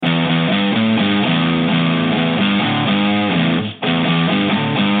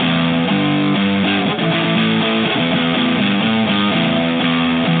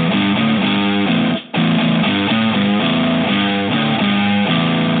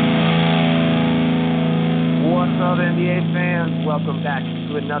up, NBA fans? Welcome back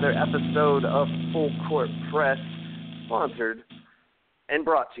to another episode of Full Court Press, sponsored and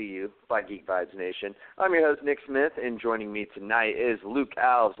brought to you by Geek Vibes Nation. I'm your host, Nick Smith, and joining me tonight is Luke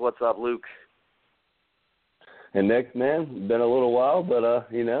Alves. What's up, Luke? And Nick, man, been a little while, but,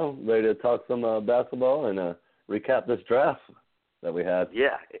 ready to talk some basketball and recap this draft that we had.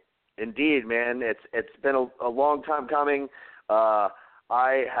 Yeah, indeed, man. It's been a long time coming.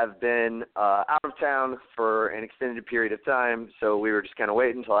 I have been out of town for an extended period of time, so we were just kind of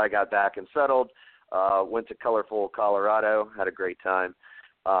waiting until I got back and settled. Went to colorful Colorado, had a great time,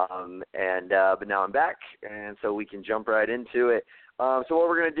 but now I'm back, and so we can jump right into it. So what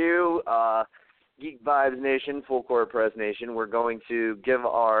we're going to do, Geek Vibes Nation, Full Court Press Nation, we're going to give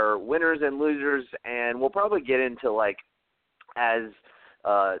our winners and losers, and we'll probably get into, as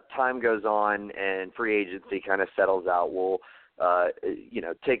time goes on and free agency kind of settles out, we'll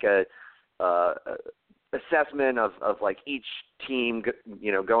take a assessment of each team,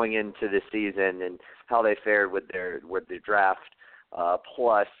 going into the season and how they fared with their draft,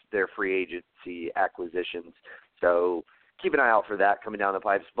 plus their free agency acquisitions. So keep an eye out for that coming down the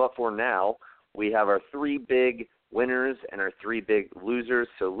pipes. But for now, we have our three big winners and our three big losers.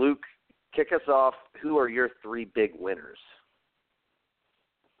 So Luke, kick us off. Who are your three big winners?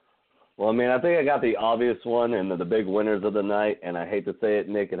 Well, I think I got the obvious one and the big winners of the night, and I hate to say it,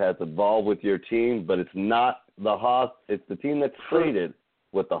 Nick, it has to involve with your team, but it's not the Hawks. It's the team that traded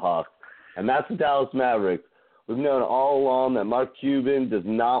with the Hawks, and that's the Dallas Mavericks. We've known all along that Mark Cuban does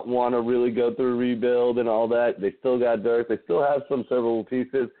not want to really go through a rebuild and all that. They still got Dirk. They still have some several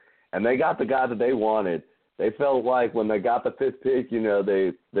pieces, and they got the guy that they wanted. They felt like when they got the fifth pick,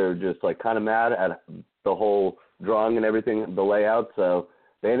 they're just kind of mad at the whole drawing and everything, the layout, so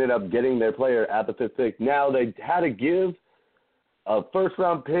they ended up getting their player at the fifth pick. Now they had to give a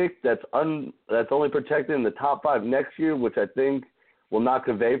first-round pick that's only protected in the top 5 next year, which I think will not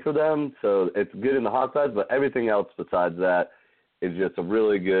convey for them. So it's good in the hot sides, but everything else besides that is just a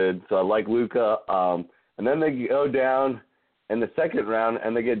really good. So I like Luka. And then they go down in the second round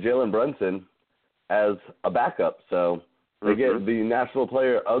and they get Jalen Brunson as a backup. So they get the National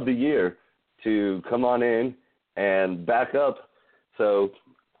Player of the Year to come on in and back up. So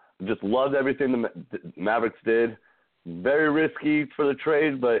just loved everything the Mavericks did. Very risky for the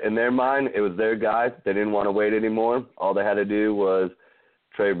trade, but in their mind, it was their guy. They didn't want to wait anymore. All they had to do was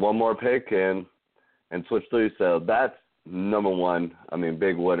trade one more pick and switch through. So that's number one.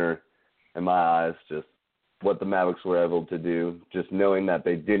 Big winner in my eyes, just what the Mavericks were able to do, just knowing that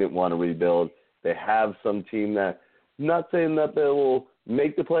they didn't want to rebuild. They have some team that, not saying that they will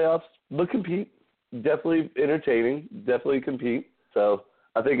make the playoffs, but compete. Definitely entertaining, definitely compete. So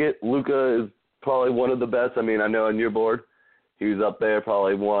I think Luka is probably one of the best. I know on your board, he was up there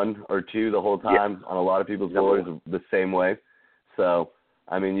probably 1 or 2 the whole time. On a lot of people's boards the same way. So,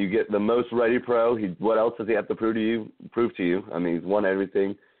 you get the most ready pro. What else does he have to prove to you? He's won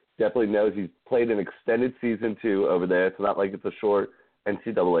everything. Definitely knows he's played an extended season, too, over there. It's not like it's a short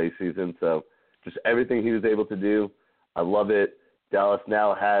NCAA season. So just everything he was able to do, I love it. Dallas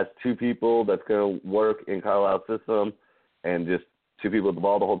now has 2 people that's going to work in Carlisle's system and just 2 people with the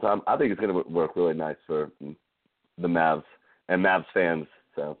ball the whole time. I think it's going to work really nice for the Mavs and Mavs fans.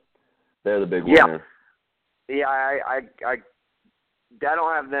 So they're the big winner. Yeah, I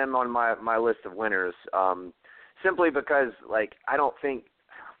don't have them on my list of winners, simply because I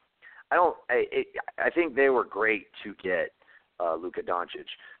think they were great to get Luka Doncic.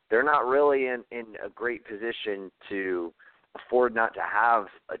 They're not really in a great position to afford not to have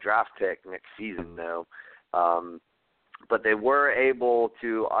a draft pick next season, though. But they were able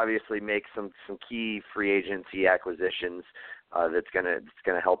to obviously make some key free agency acquisitions that's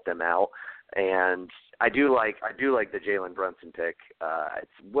gonna help them out. And I do like the Jalen Brunson pick. It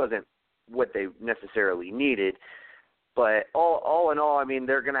wasn't what they necessarily needed, but all in all,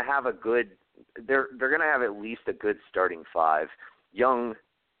 they're gonna have they're gonna have at least a good starting 5, young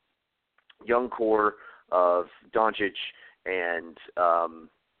core of Doncic and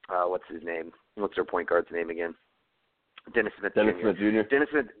what's his name? What's their point guard's name again? Dennis Smith Jr. Dennis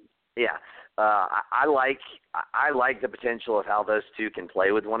Smith, yeah. I like the potential of how those two can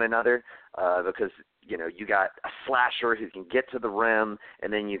play with one another because, you got a slasher who can get to the rim,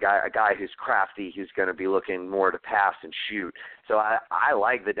 and then you got a guy who's crafty who's going to be looking more to pass and shoot. So I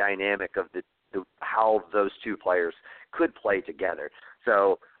like the dynamic of how those 2 players could play together.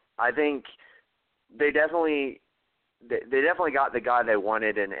 So I think they definitely got the guy they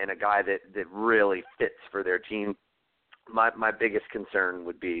wanted and a guy that really fits for their team. My biggest concern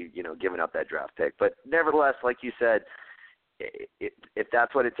would be, giving up that draft pick. But nevertheless, like you said, if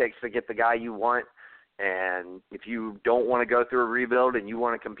that's what it takes to get the guy you want And if you don't want to go through a rebuild and you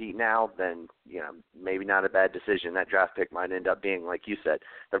want to compete now, then, maybe not a bad decision. That draft pick might end up being, like you said,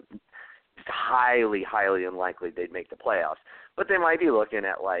 it's highly, highly unlikely they'd make the playoffs. But they might be looking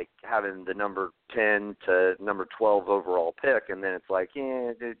at, like, having the number 10 to number 12 overall pick, and then it's like,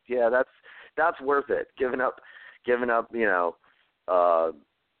 that's worth it. Giving up,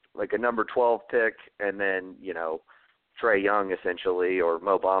 like a number 12 pick and then, Trae Young essentially, or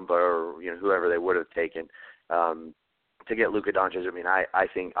Mo Bamba, or whoever they would have taken to get Luka Doncic. I mean, I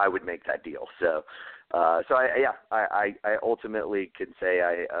think I would make that deal. So I ultimately can say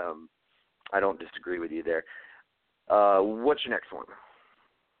I don't disagree with you there. What's your next one?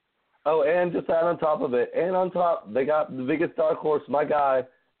 Oh, and just add on top of it, they got the biggest dark horse, my guy,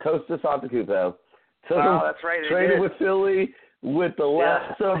 Kostas Antetokounmpo. Oh, that's right. Traded with Philly with the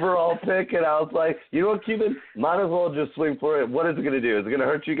last overall pick, and I was like, Cuban, might as well just swing for it. What is it going to do? Is it going to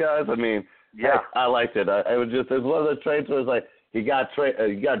hurt you guys? I mean, I liked it. It was one of those trades where it was like he got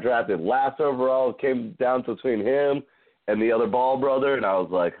drafted last overall. It came down between him and the other Ball brother, and I was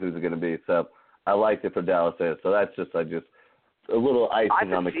like, who's it going to be? So I liked it for Dallas there. So that's just a little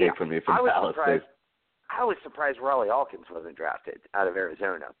icing on the cake for me for Dallas. I was surprised Riley Hawkins wasn't drafted out of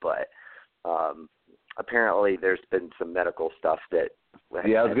Arizona, but apparently there's been some medical stuff that.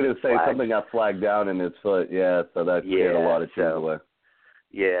 Yeah, I was going to say something got flagged down in his foot. Yeah, so that scared a lot of teams away.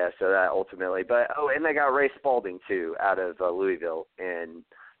 Yeah, so that ultimately, and they got Ray Spalding too out of Louisville, and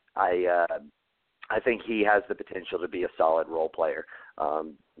I think he has the potential to be a solid role player.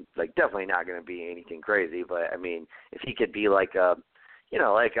 Definitely not going to be anything crazy, but I mean, if he could be like a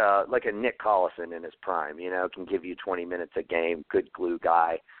Nick Collison in his prime, can give you 20 minutes a game, good glue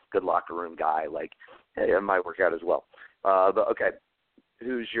guy, good locker room guy, it might work out as well. But okay,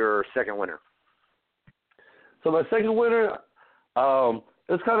 who's your second winner? So my second winner,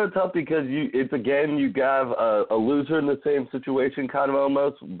 it's kind of tough because you have a loser in the same situation, kind of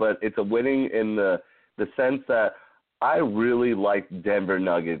almost, but it's a winning in the sense that I really like Denver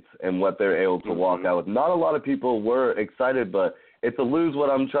Nuggets and what they're able to walk out with. Not a lot of people were excited, but it's a lose.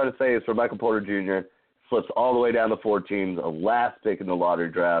 What I'm trying to say is for Michael Porter Jr., slips all the way down to 14, a last pick in the lottery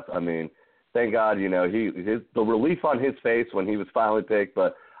draft. I mean, thank God, the relief on his face when he was finally picked,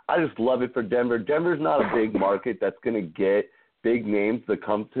 but I just love it for Denver. Denver's not a big market that's going to get big names to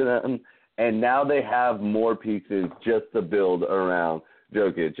come to them, and now they have more pieces just to build around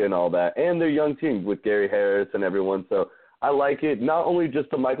Jokic and all that, and their young team with Gary Harris and everyone. So I like it, not only just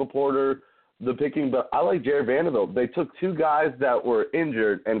the Michael Porter, the picking, but I like Jared Vanderbilt. They took two guys that were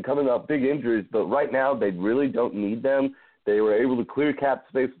injured and coming up big injuries, but right now they really don't need them. They were able to clear cap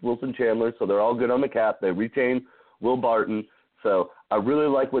space with Wilson Chandler, so they're all good on the cap. They retained Will Barton. So I really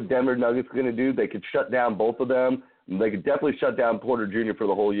like what Denver Nuggets are going to do. They could shut down both of them. They could definitely shut down Porter Jr. for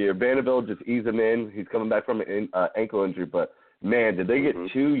the whole year. Vanderbilt, just ease him in. He's coming back from an ankle injury. But, man, did they get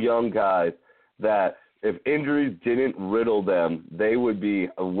two young guys that if injuries didn't riddle them, they would be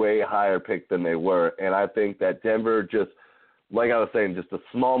a way higher pick than they were. And I think that Denver just, like I was saying, just a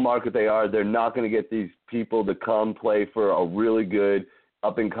small market they are, they're not going to get these people to come play for a really good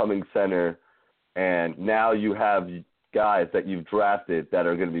up-and-coming center. And now you have guys that you've drafted that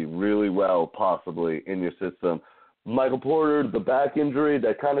are going to be really well possibly in your system. Michael Porter, the back injury,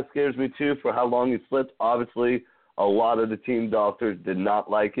 that kind of scares me too for how long he slipped. Obviously, a lot of the team doctors did not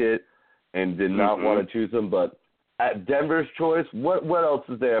like it and did not want to choose him. But at Denver's choice, what else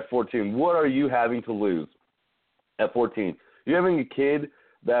is there at 14? What are you having to lose at 14? You're having a kid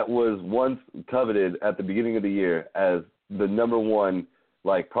that was once coveted at the beginning of the year as the number one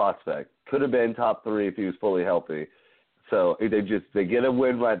prospect. Could have been top 3 if he was fully healthy. So they get a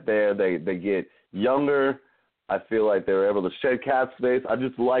win right there. They get younger. I feel like they were able to shed cap space. I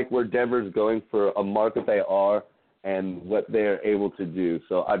just like where Denver's going for a market they are and what they're able to do.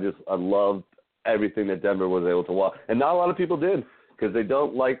 So I love everything that Denver was able to walk. And not a lot of people did because they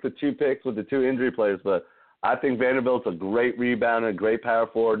don't like the 2 picks with the 2 injury players. But I think Vanderbilt's a great rebounder, a great power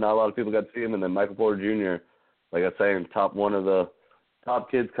forward. Not a lot of people got to see him. And then Michael Porter Jr., like I was saying, one of the top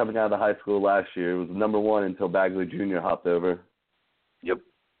kids coming out of the high school last year. It was number 1 until Bagley Jr. hopped over. Yep.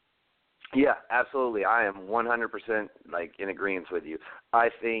 Yeah, absolutely. I am 100% in agreement with you. I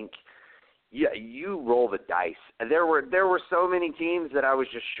think, you roll the dice. There were so many teams that I was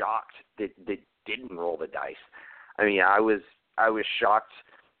just shocked that didn't roll the dice. I mean, I was shocked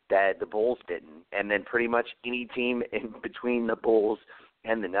that the Bulls didn't, and then pretty much any team in between the Bulls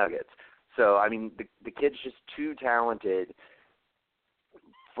and the Nuggets. So I mean, the kid's just too talented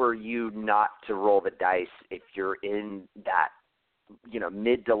for you not to roll the dice if you're in that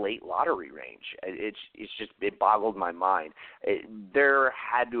mid to late lottery range. It boggled my mind. There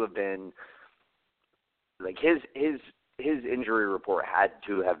had to have been like his injury report had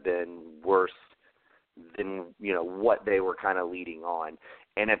to have been worse than what they were kind of leading on.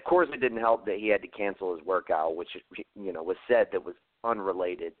 And of course it didn't help that he had to cancel his workout, which was said that was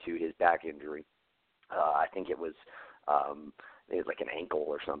unrelated to his back injury. I think it was like an ankle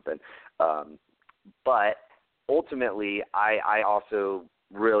or something. But ultimately I also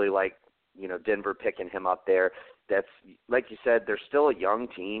really like Denver picking him up there. That's, like you said, they're still a young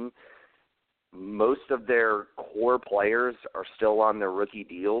team. Most of their core players are still on their rookie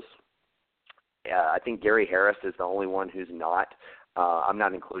deals. I think Gary Harris is the only one who's not. I'm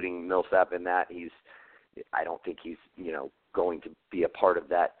not including Millsap in that. I don't think he's going to be a part of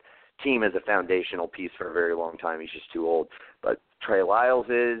that team as a foundational piece for a very long time. He's just too old. But Trey Lyles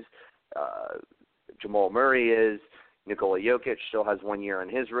is, Jamal Murray is, Nikola Jokic still has 1 year on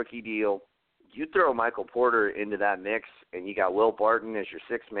his rookie deal. You throw Michael Porter into that mix, and you got Will Barton as your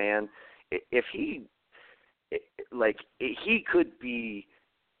sixth man. If he could be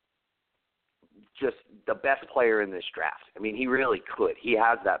just the best player in this draft. I mean, he really could. He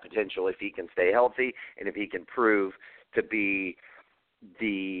has that potential if he can stay healthy and if he can prove to be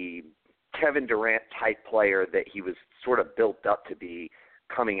the Kevin Durant type player that he was sort of built up to be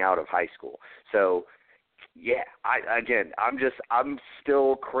coming out of high school. So, yeah, I'm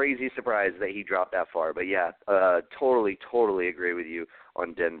still crazy surprised that he dropped that far. But yeah, totally agree with you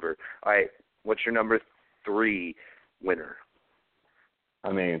on Denver. All right, what's your number 3 winner?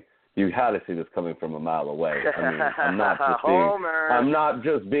 I mean, you had to see this coming from a mile away. I mean, I'm not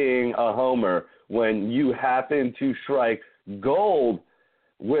just being a homer when you happen to strike gold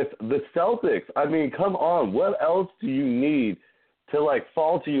with the Celtics. I mean, come on. What else do you need to,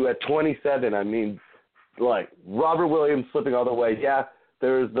 fall to you at 27? I mean, Robert Williams slipping all the way. Yeah,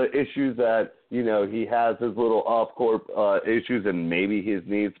 there's the issues that, he has his little off-court issues and maybe his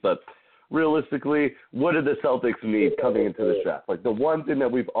needs, but realistically, what did the Celtics need coming into this draft? The one thing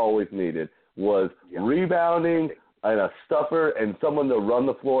that we've always needed was rebounding and a stuffer and someone to run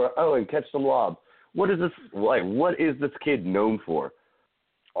the floor. Oh, and catch some lobs. What is this What is this kid known for?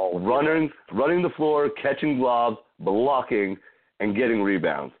 Running the floor, catching lobs, blocking, and getting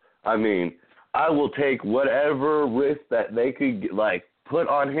rebounds. I mean, I will take whatever risk that they could put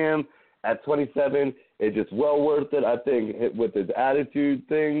on him at 27. It's just well worth it. I think with his attitude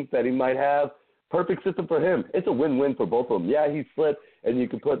things that he might have, perfect system for him. It's a win-win for both of them. Yeah, he slipped, and you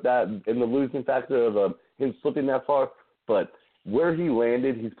can put that in the losing factor of him slipping that far. But where he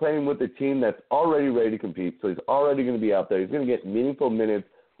landed, he's playing with a team that's already ready to compete, so he's already going to be out there. He's going to get meaningful minutes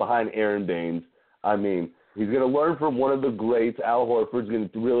behind Aaron Baines. I mean, he's going to learn from one of the greats. Al Horford's going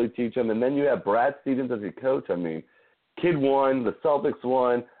to really teach him. And then you have Brad Stevens as your coach. I mean, kid won, the Celtics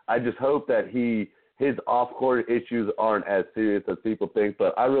won. I just hope that his off-court issues aren't as serious as people think.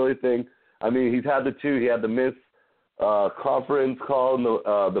 But I really think, he's had the two. He had the missed conference call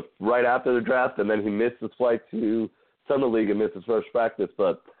the right after the draft, and then he missed his flight to Summer League and missed his first practice.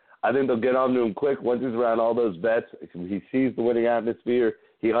 But I think they'll get on to him quick once he's around all those vets. He sees the winning atmosphere.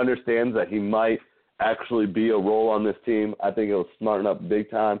 He understands that he might actually be a role on this team. I think he'll smarten up big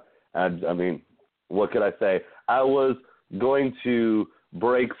time. And, what could I say? I was going to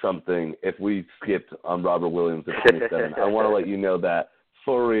break something if we skipped on Robert Williams at 27. I want to let you know that,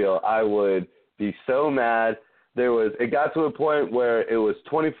 for real, I would be so mad. It got to a point where it was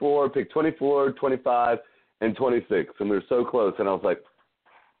 24, 25, and 26, and we were so close. And I was like,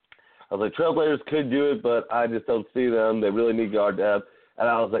 Trailblazers could do it, but I just don't see them. They really need guard depth. And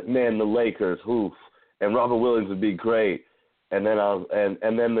I was like, man, the Lakers, oof, and Robert Williams would be great. And then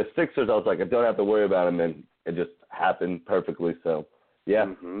and then the Sixers, I was like, I don't have to worry about them, and it just happened perfectly. So, yeah,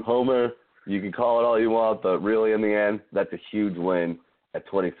 Homer, you can call it all you want, but really in the end, that's a huge win at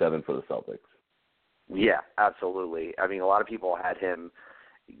 27 for the Celtics. Yeah, absolutely. I mean, a lot of people had him,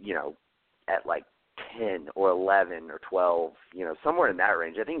 at 10 or 11 or 12, somewhere in that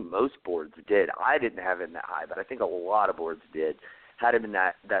range. I think most boards did. I didn't have him that high, but I think a lot of boards did. Had him in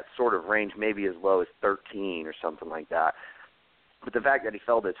that sort of range, maybe as low as 13 or something like that. But the fact that he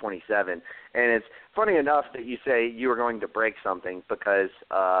fell to 27, and it's funny enough that you say you were going to break something, because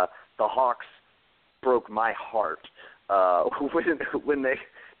the Hawks broke my heart when they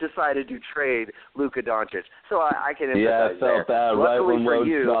decided to trade Luka Doncic. So I can empathize. Yeah, I felt that right when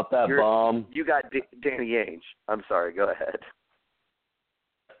Woj dropped that bomb. You got Danny Ainge. I'm sorry, go ahead.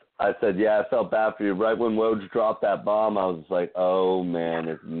 I said, yeah, I felt bad for you. Right when Woj dropped that bomb, I was like, oh, man,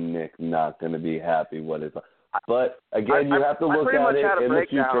 is Nick not going to be happy? What is – but, again, you have to look at it in the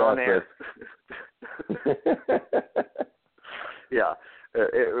future. Yeah,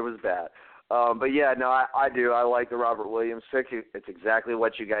 it was bad. But yeah, no, I do. I like the Robert Williams pick. It's exactly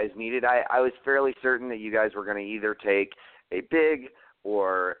what you guys needed. I was fairly certain that you guys were going to either take a big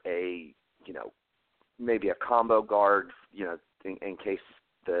or a, maybe a combo guard, in case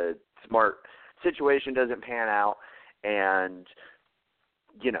the Smart situation doesn't pan out. And,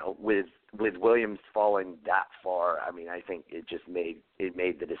 with Williams falling that far, I mean, I think it just made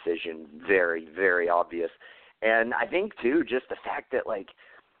the decision very, very obvious. And I think too, just the fact that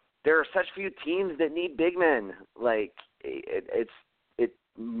there are such few teams that need big men.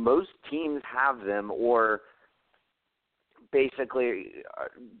 Most teams have them, or basically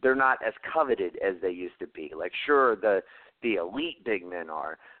they're not as coveted as they used to be. Sure, the elite big men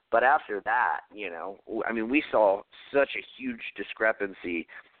are, but after that, I mean, we saw such a huge discrepancy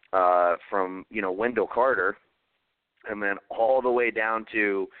from Wendell Carter, and then all the way down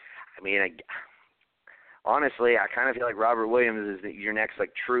to, I mean, honestly, I kind of feel like Robert Williams is your next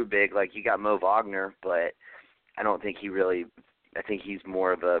true big. You got Mo Wagner, but I don't think I think he's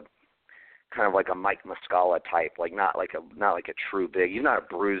more of a kind of like a Mike Muscala type, not like a true big. He's not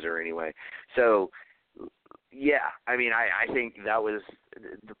a bruiser anyway. So yeah, I mean, I think that was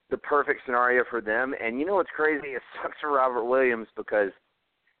the perfect scenario for them. And what's crazy? It sucks for Robert Williams because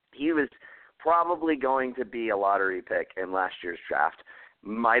he was probably going to be a lottery pick in last year's draft.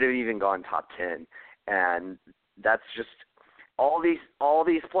 Might have even gone top 10. And that's just all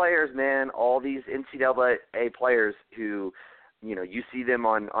these players, man, all these NCAA players who, you see them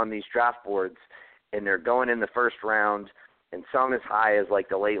on these draft boards, and they're going in the first round, and some as high as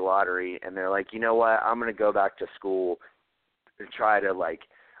the late lottery, and they're like, you know what, I'm going to go back to school and try to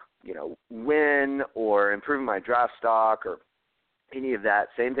win or improve my draft stock or any of that.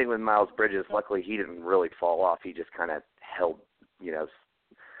 Same thing with Miles Bridges. Luckily, he didn't really fall off. He just kind of held,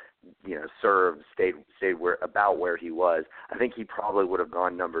 served, stayed about where he was. I think he probably would have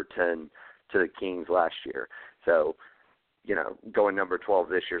gone number 10 to the Kings last year. So, going number 12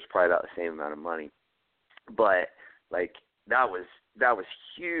 this year is probably about the same amount of money. But that was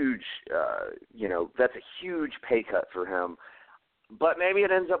huge. That's a huge pay cut for him. But maybe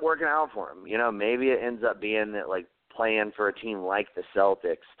it ends up working out for him. Maybe it ends up being that playing for a team like the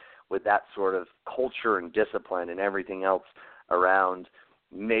Celtics with that sort of culture and discipline and everything else around,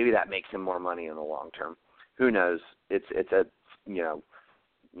 maybe that makes him more money in the long term. Who knows?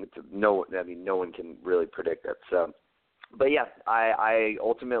 No one can really predict it. So, but yeah, I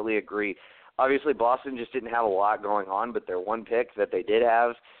ultimately agree. Obviously, Boston just didn't have a lot going on, but their one pick that they did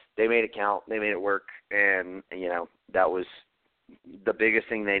have, they made it count. They made it work, and that was the biggest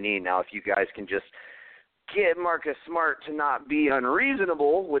thing they need. Now, if you guys can just get Marcus Smart to not be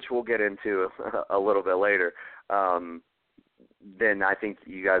unreasonable, which we'll get into a little bit later, then I think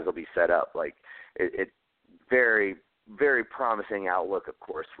you guys will be set up. It very, very promising outlook, of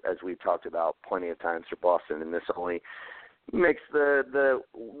course, as we've talked about plenty of times for Boston, and this only makes the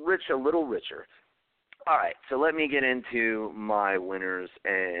rich a little richer. All right, so let me get into my winners,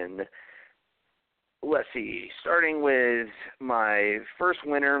 and let's see, starting with my first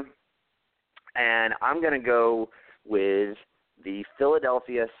winner, and I'm going to go with the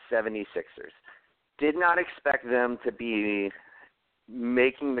Philadelphia 76ers. Did not expect them to be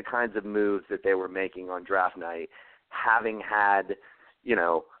making the kinds of moves that they were making on draft night, having had,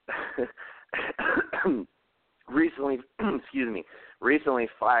 recently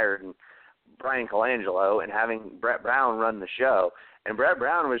fired Brian Colangelo and having Brett Brown run the show. And Brett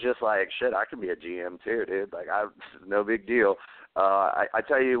Brown was just like, shit, I can be a GM too, dude. No big deal. I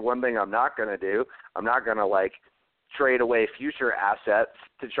tell you one thing I'm not going to do. I'm not going to trade away future assets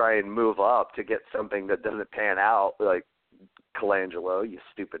to try and move up to get something that doesn't pan out, like Colangelo, you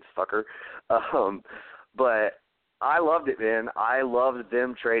stupid fucker. But I loved it, man. I loved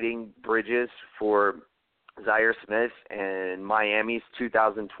them trading Bridges for Zaire Smith and Miami's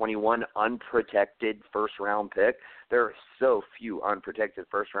 2021 unprotected first-round pick. There are so few unprotected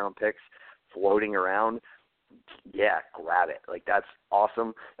first-round picks floating around. Yeah, grab it. That's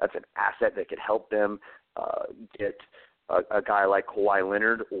awesome. That's an asset that could help them get a guy like Kawhi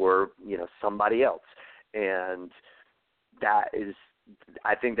Leonard or, somebody else. And that is,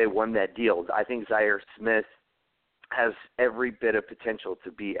 I think they won that deal. I think Zaire Smith has every bit of potential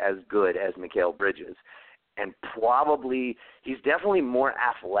to be as good as Mikal Bridges. And probably, he's definitely more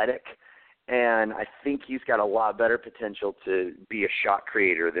athletic, and I think he's got a lot better potential to be a shot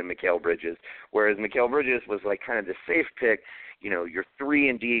creator than Mikal Bridges. Whereas Mikal Bridges was kind of the safe pick, your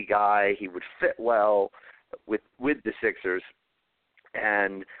 3-and-D guy. He would fit well with the Sixers.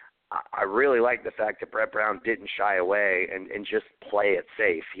 And I really like the fact that Brett Brown didn't shy away and just play it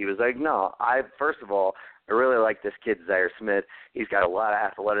safe. He was like, no, first of all, I really like this kid, Zaire Smith. He's got a lot of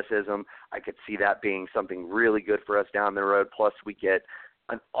athleticism. I could see that being something really good for us down the road. Plus, we get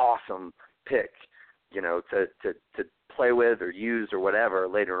an awesome pick, to play with or use or whatever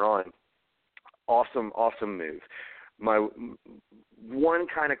later on. Awesome move. My one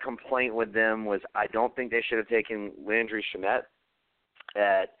kind of complaint with them was I don't think they should have taken Landry Shamet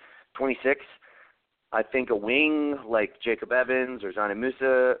at 26. I think a wing like Jacob Evans or Zane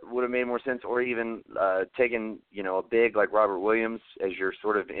Musa would have made more sense, or even taking, a big like Robert Williams as your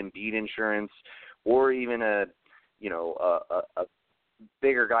sort of Embiid insurance, or even a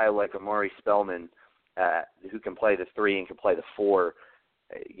bigger guy like Amari Spellman who can play the 3 and can play the 4.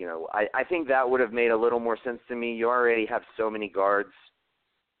 I think that would have made a little more sense to me. You already have so many guards.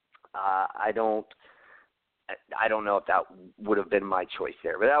 I don't know if that would have been my choice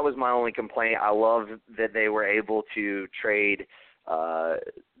there, but that was my only complaint. I love that they were able to trade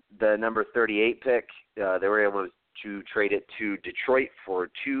the number 38 pick. They were able to trade it to Detroit for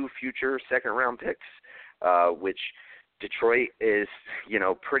 2 future second-round picks, which Detroit is,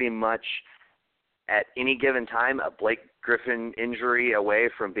 pretty much at any given time a Blake Griffin injury away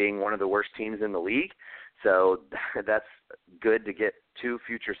from being one of the worst teams in the league. So that's good to get 2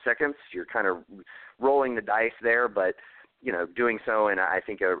 future seconds. You're kind of rolling the dice there, but, doing so in, I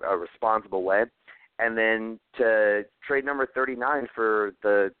think, a responsible way. And then to trade number 39 for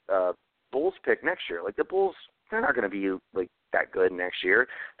the Bulls pick next year. Like, the Bulls, they're not going to be, like, that good next year.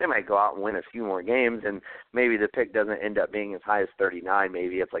 They might go out and win a few more games, and maybe the pick doesn't end up being as high as 39.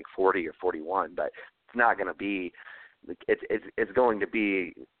 Maybe it's like 40 or 41, but it's not going to be – it's going to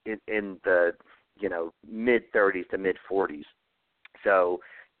be in the, mid-30s to mid-40s. So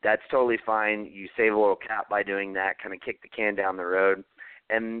that's totally fine. You save a little cap by doing that, kind of kick the can down the road.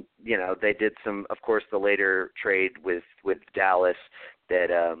 And, they did some, of course, the later trade with Dallas that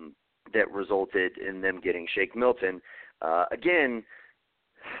resulted in them getting Shake Milton. Again,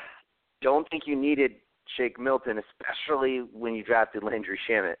 don't think you needed Shake Milton, especially when you drafted Landry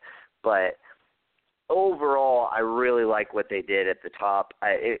Shamet. But overall, I really like what they did at the top.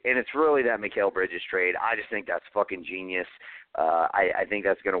 And it's really that Mikal Bridges trade. I just think that's fucking genius. I think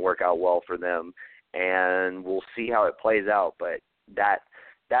that's going to work out well for them, and we'll see how it plays out. But that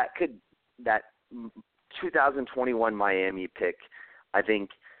 2021 Miami pick, I think,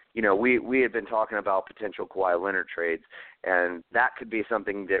 we had been talking about potential Kawhi Leonard trades, and that could be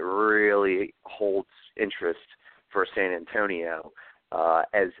something that really holds interest for San Antonio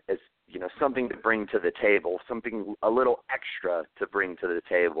as something to bring to the table, something a little extra to bring to the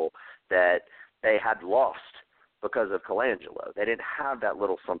table that they had lost because of Colangelo. They didn't have that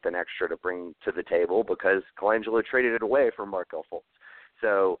little something extra to bring to the table because Colangelo traded it away from Markelle Fultz.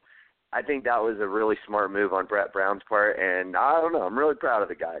 So I think that was a really smart move on Brett Brown's part, and I don't know, I'm really proud of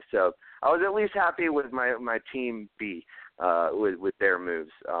the guy. So I was at least happy with my team B with their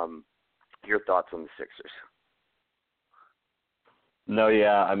moves. Your thoughts on the Sixers? No,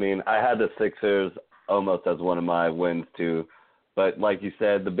 yeah, I mean, I had the Sixers almost as one of my wins too, but like you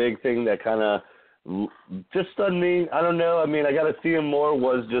said, the big thing that kind of just stunned me, I don't know, I mean, I got to see him more,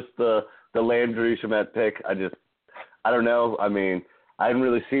 was just the Landry Shamet pick. I don't know, I mean, I hadn't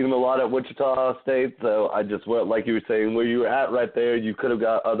really seen him a lot at Wichita State, so I just went, like you were saying, where you were at right there, you could have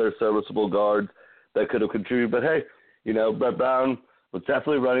got other serviceable guards that could have contributed. But, hey, Brett Brown was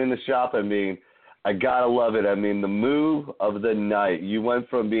definitely running the shop. I mean, I got to love it. I mean, the move of the night. You went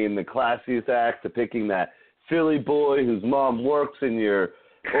from being the classiest act to picking that Philly boy whose mom works in your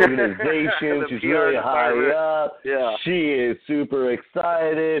organization. She's really high up. Yeah. She is super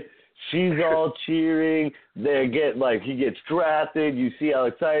excited. She's all cheering. He gets drafted. You see how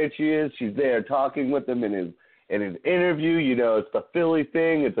excited she is. She's there talking with him in his interview. It's the Philly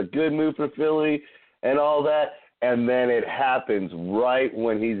thing. It's a good move for Philly and all that. And then it happens right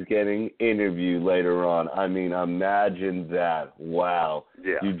when he's getting interviewed later on. I mean, imagine that. Wow.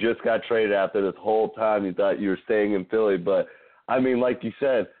 Yeah. You just got traded after this whole time you thought you were staying in Philly. But, I mean, like you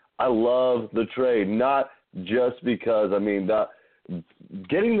said, I love the trade. Not just because, I mean,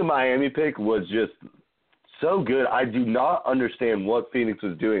 getting the Miami pick was just so good. I do not understand what Phoenix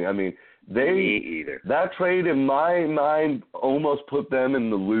was doing. I mean, Me either. That trade, in my mind, almost put them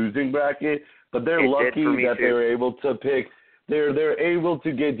in the losing bracket. But they're lucky that they were able to pick. They're able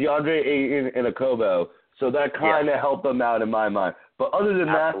to get DeAndre Ayton and Okobo, so that kind of helped them out in my mind. But other than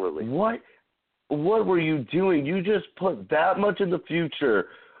Absolutely. that, what were you doing? You just put that much in the future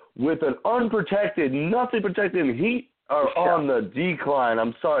with an unprotected, nothing protected, and Heat are on the decline.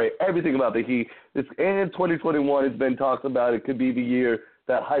 I'm sorry, everything about the Heat. In 2021, it's been talked about. It could be the year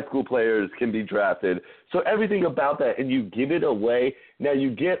that high school players can be drafted. So everything about that, and you give it away. Now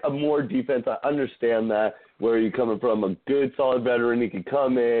you get a more defense. I understand that, where you're coming from a good, solid veteran. He can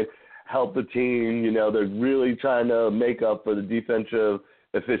come in, help the team. You know, they're really trying to make up for the defensive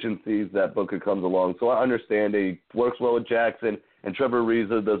efficiencies that Booker comes along. So I understand he works well with Jackson and Trevor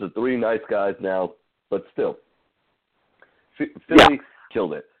Ariza. Those are three nice guys now, but still, Philly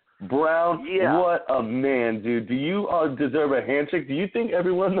killed it. Brown, what a man, dude. Do you deserve a handshake? Do you think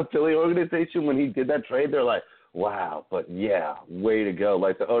everyone in the Philly organization, when he did that trade, they're like, wow, but yeah, way to go.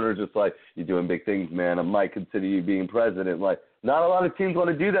 Like, the owner's just like, you're doing big things, man. I might consider you being president. Like, not a lot of teams want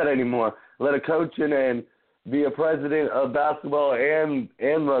to do that anymore. Let a coach in and be a president of basketball and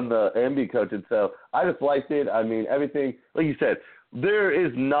run and be coaching. So I just liked it. I mean, everything, like you said, there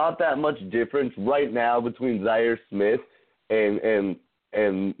is not that much difference right now between Zaire Smith and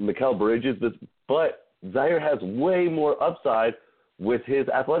Mikal Bridges, but Zaire has way more upside with his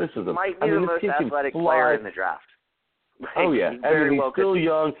athleticism. Might be the most athletic player in the draft. Oh, yeah. I mean, he's still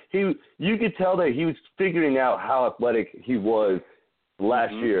young. You could tell that he was figuring out how athletic he was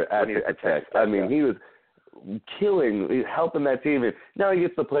last year at Texas Tech. I mean, he was killing, helping that team. And now he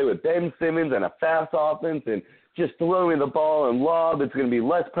gets to play with Ben Simmons and a fast offense and just throwing the ball and lob. It's going to be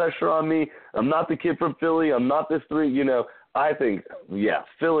less pressure on me. I'm not the kid from Philly. I'm not this three, you know. I think,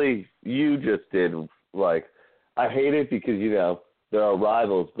 Philly, you just did, like, I hate it because, you know, they're our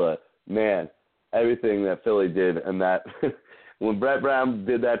rivals, but, man, everything that Philly did and that when Brett Brown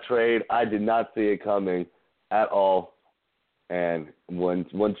did that trade, I did not see it coming at all. And once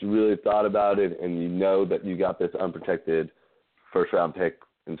you really thought about it and you know that you got this unprotected first-round pick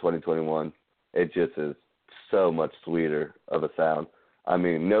in 2021, it just is so much sweeter of a sound. I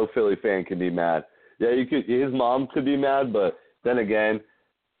mean, no Philly fan can be mad. Yeah, his mom could be mad, but then again,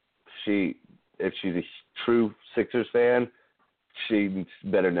 if she's a true Sixers fan, she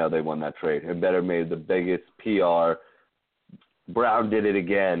better know they won that trade and better made the biggest PR. Brown did it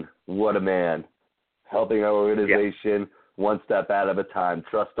again. What a man. Helping our organization one step out of a time.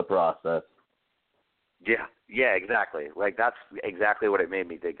 Trust the process. Yeah, exactly. Like, that's exactly what it made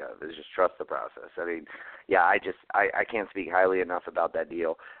me think of, is just trust the process. I mean, I can't speak highly enough about that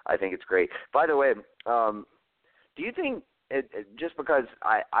deal. I think it's great. By the way, do you think, just because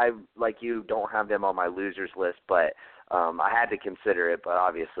I, like you, don't have them on my losers list, but I had to consider it, but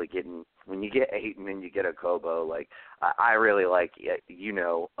obviously when you get Ayton and you get a Kobo, like, I really like,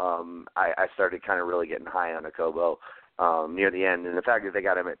 I started kind of really getting high on a Kobo near the end, and the fact that they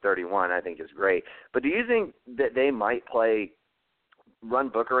got him at 31 I think is great. But do you think that they might run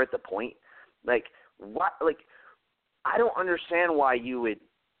Booker at the point? Like, what? Like, I don't understand why you would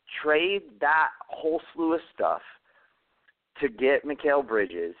trade that whole slew of stuff to get Mikal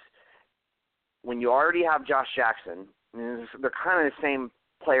Bridges when you already have Josh Jackson. They're kind of the same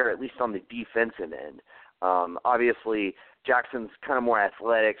player, at least on the defensive end. Obviously, Jackson's kind of more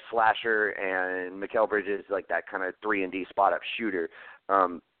athletic, slasher, and Mikal Bridges like that kind of 3-and-D spot-up shooter.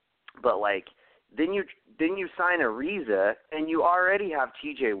 But, like, then you sign Ariza, and you already have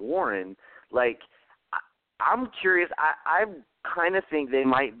T.J. Warren. Like, I'm curious. I kind of think they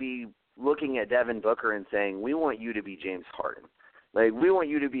might be looking at Devin Booker and saying, we want you to be James Harden. Like, we want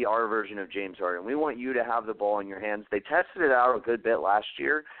you to be our version of James Harden. We want you to have the ball in your hands. They tested it out a good bit last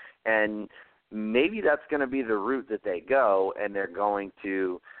year, and maybe that's going to be the route that they go, and they're going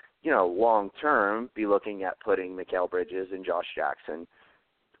to, long-term be looking at putting Mikal Bridges and Josh Jackson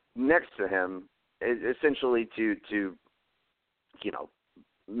next to him, essentially to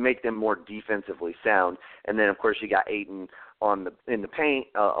make them more defensively sound. And then, of course, you got Ayton in the paint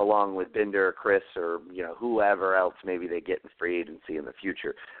along with Bender, Chris, or whoever else maybe they get in free agency in the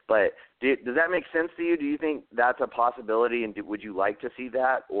future. But does that make sense to you? Do you think that's a possibility, and would you like to see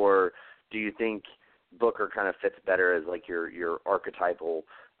that, or do you think Booker kind of fits better as like your archetypal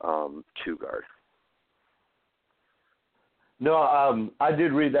two guard? No, I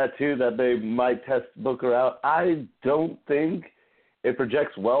did read that too, that they might test Booker out. I don't think it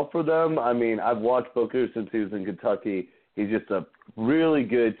projects well for them. I mean, I've watched Booker since he was in Kentucky. He's just a really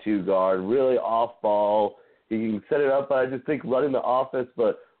good two guard, really off ball. He can set it up, but I just think running the offense.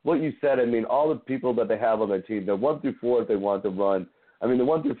 But what you said, I mean, all the people that they have on their team, the 1 through 4 if they want to run. I mean, the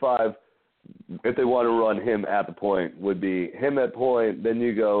 1 through 5, if they want to run him at the point, would be him at point. Then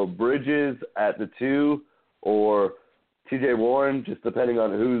you go Bridges at the 2 or T.J. Warren, just depending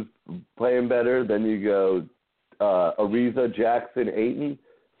on who's playing better. Then you go Ariza, Jackson, Ayton.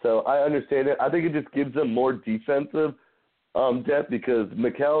 So I understand it. I think it just gives them more defensive depth because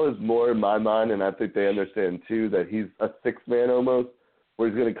Mikal is more in my mind, and I think they understand too that he's a sixth man almost, where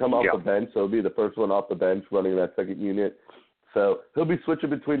he's going to come off the bench. So he'll be the first one off the bench running that second unit. So he'll be switching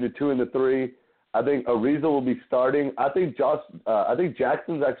between the 2 and the 3. I think Ariza will be starting. I think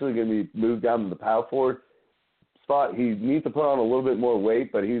Jackson's actually going to be moved down to the power forward spot. He needs to put on a little bit more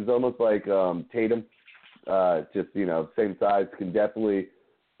weight, but he's almost like Tatum, just, same size, can definitely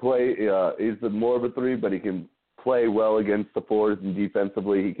play. He's more of a 3, but he can play well against the 4s, and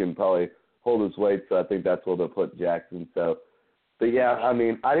defensively he can probably hold his weight, so I think that's where they'll put Jackson. So, but yeah, I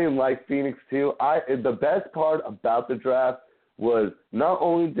mean, I didn't like Phoenix too. The best part about the draft was not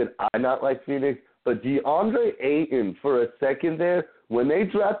only did I not like Phoenix, but DeAndre Ayton for a second there, when they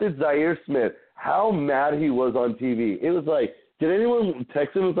drafted Zaire Smith, how mad he was on TV. It was like, did anyone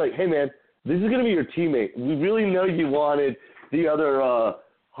text him? It was like, hey, man, this is going to be your teammate. We really know you wanted the other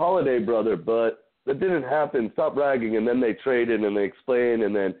Holiday brother, but that didn't happen. Stop bragging. And then they traded and they explained,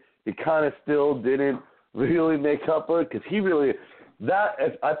 and then he kind of still didn't really make up for it because he really –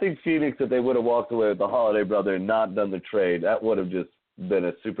 I think Phoenix, if they would have walked away with the Holiday brother and not done the trade, that would have just been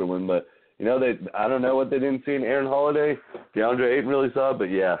a super win. But, I don't know what they didn't see in Aaron Holiday. DeAndre Ayton really saw it. But,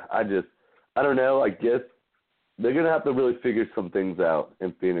 yeah, I don't know. I guess they're going to have to really figure some things out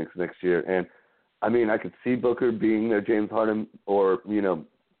in Phoenix next year. And, I mean, I could see Booker being their James Harden or, Mitchell,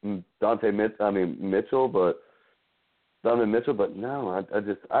 but Donovan Mitchell. But, no,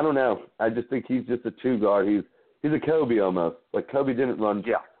 I don't know. I just think he's just a 2-guard. He's a Kobe almost. Like, Kobe didn't run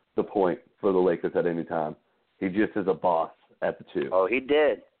the point for the Lakers at any time. He just is a boss at the 2. Oh, he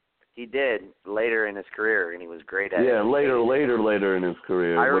did. He did later in his career, and he was great at it. Yeah, later in his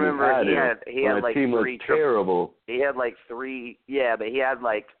career. I remember he had like team 3 was terrible. He had like 3. Yeah, but he had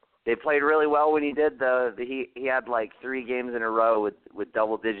like they played really well when he did he had like 3 games in a row with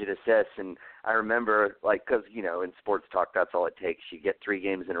double-digit assists, and I remember like because in sports talk that's all it takes. You get 3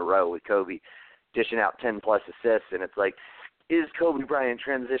 games in a row with Kobe dishing out 10-plus assists, and it's like, is Kobe Bryant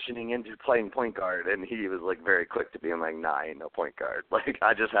transitioning into playing point guard? And he was like very quick to being like, nah, I ain't no point guard. Like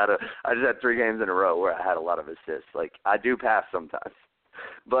I just had 3 games in a row where I had a lot of assists. Like I do pass sometimes.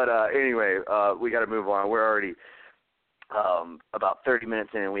 But anyway, we got to move on. We're already about 30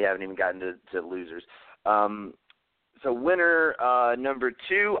 minutes in, and we haven't even gotten to losers. So winner number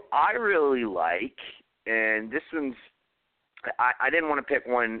 2, I really like, and this one's. I didn't want to pick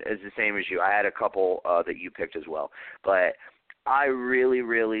one as the same as you. I had a couple that you picked as well. But I really,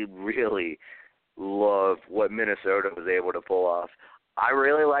 really, really love what Minnesota was able to pull off. I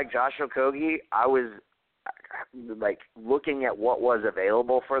really like Josh Okogie. I was, like, looking at what was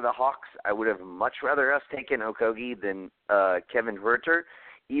available for the Hawks. I would have much rather us taken Okogie than Kevin Huerter,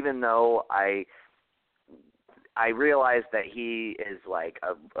 even though I realized that he is, like,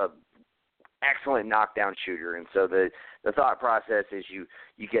 a excellent knockdown shooter, and so the thought process is you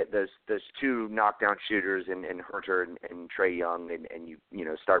get those 2 knockdown shooters in Huerter and Trae Young, and you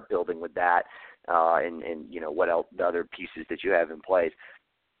start building with that, and what else, the other pieces that you have in place.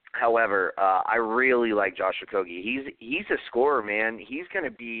 However, I really like Josh Okogie. He's a scorer, man. He's going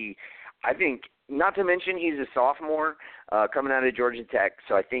to be, I think, not to mention he's a sophomore coming out of Georgia Tech,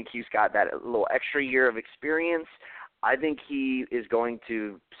 so I think he's got that little extra year of experience. I think he is going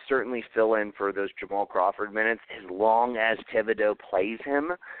to certainly fill in for those Jamal Crawford minutes as long as Thibodeau plays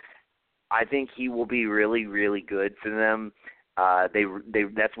him. I think he will be really, really good for them.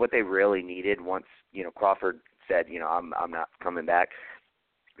 That's what they really needed once Crawford said I'm not coming back.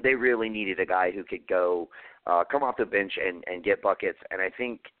 They really needed a guy who could go come off the bench and get buckets, and I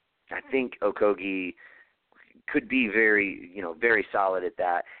think Okogie could be very solid at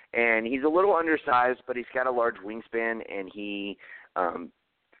that. And he's a little undersized, but he's got a large wingspan, and he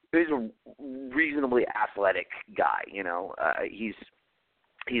is a reasonably athletic guy. He's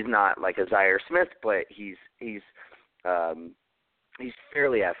not like a Zaire Smith, but he's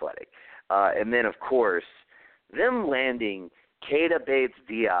fairly athletic. And then, of course, them landing Keita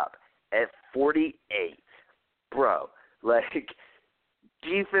Bates-Diop at 48, bro, like.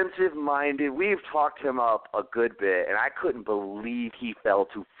 Defensive-minded, we've talked him up a good bit, and I couldn't believe he fell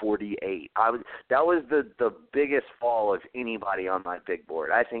to 48. That was the biggest fall of anybody on my big board.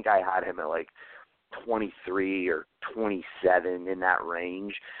 I think I had him at like 23 or 27 in that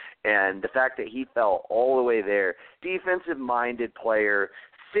range, and the fact that he fell all the way there, defensive-minded player,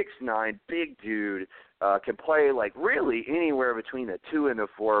 6'9", big dude, can play like really anywhere between a 2 and a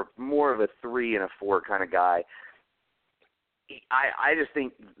 4, more of a 3 and a 4 kind of guy. I just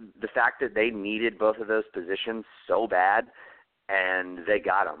think the fact that they needed both of those positions so bad, and they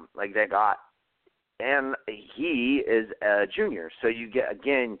got him. And he is a junior, so you're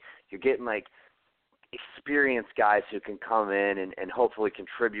getting like experienced guys who can come in and hopefully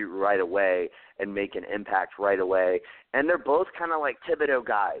contribute right away and make an impact right away. And they're both kind of like Thibodeau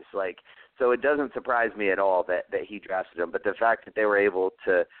guys. Like So it doesn't surprise me at all that he drafted him. But the fact that they were able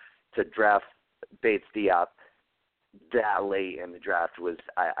to draft Bates Diop that late in the draft was,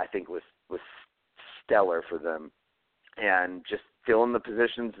 I think, was stellar for them, and just filling the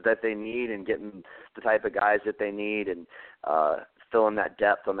positions that they need and getting the type of guys that they need, and filling that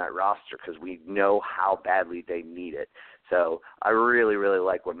depth on that roster, because we know how badly they need it. So I really, really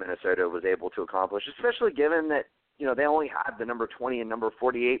like what Minnesota was able to accomplish, especially given that, they only had the number 20 and number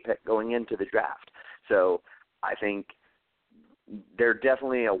 48 pick going into the draft. So I think they're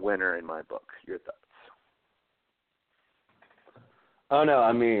definitely a winner in my book. Your thoughts? Oh, no,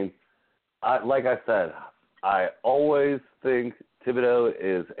 I mean, like I said, I always think Thibodeau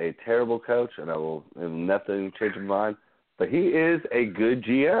is a terrible coach, and I will nothing change my mind. But he is a good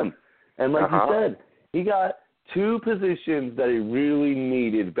GM. And like you said, he got two positions that he really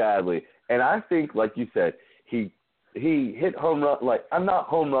needed badly. And I think, like you said, he hit home run, not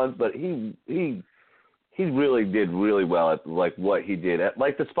home runs, but he really did really well at what he did at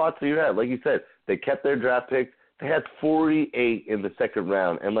the spots that you're at. Like you said, they kept their draft picks. They had 48 in the second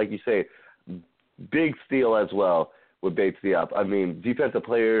round, and like you say, big steal as well with Bates Diop. I mean, defensive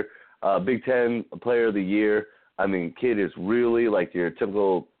player, Big Ten Player of the Year. I mean, kid is really your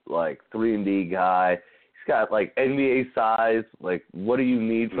typical 3-and-D guy. He's got NBA size. What do you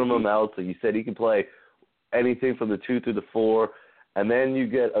need from him else? Like you said, he can play anything from the 2 through the 4. And then you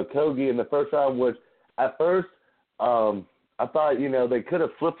get Okogie in the first round, which at first I thought, they could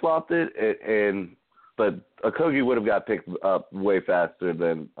have flip-flopped it, but Okogie would have got picked up way faster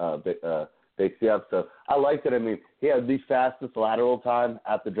than Bates Diop. So I liked it. I mean, he had the fastest lateral time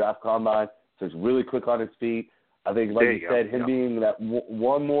at the draft combine, so he's really quick on his feet. I think, like you said, him being that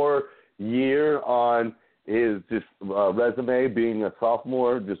one more year on his resume, being a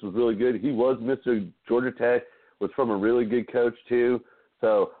sophomore, just was really good. He was Mr. Georgia Tech, was from a really good coach too.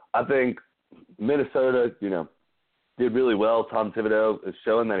 So I think Minnesota, did really well. Tom Thibodeau is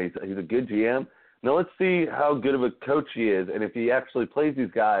showing that he's a good GM. Now let's see how good of a coach he is, and if he actually plays these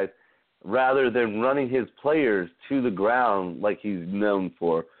guys rather than running his players to the ground like he's known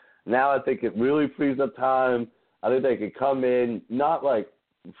for. Now I think it really frees up time. I think they could come in, not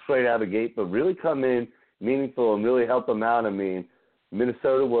straight out of the gate, but really come in meaningful and really help them out. I mean,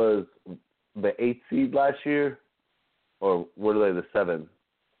 Minnesota was the 8th seed last year, or what are they, the 7th?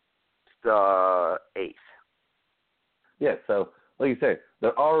 The 8th. Yeah, so like you said,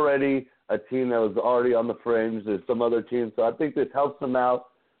 they're already a team that was already on the fringe. There's some other teams, so I think this helps them out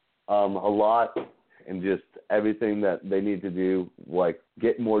a lot in just everything that they need to do,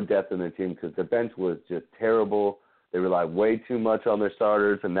 get more depth in their team, because the bench was just terrible. They relied way too much on their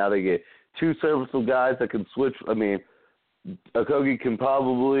starters, and now they get two serviceable guys that can switch. I mean, Okogie can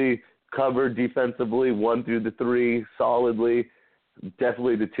probably cover defensively 1 through the 3 solidly,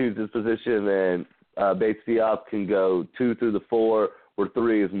 definitely the 2's his position, and Bates Diop can go 2 through the 4, where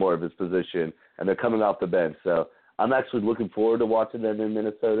 3 is more of his position, and they're coming off the bench. So I'm actually looking forward to watching them in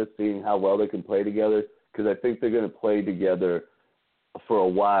Minnesota, seeing how well they can play together, because I think they're going to play together for a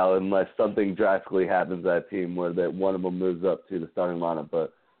while unless something drastically happens to that team where that one of them moves up to the starting lineup.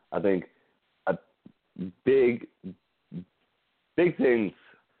 But I think big things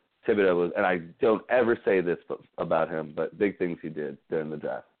Thibodeau was, and I don't ever say this about him, but big things he did during the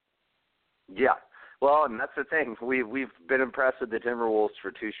draft. Yeah. Well, and that's the thing. We've been impressed with the Timberwolves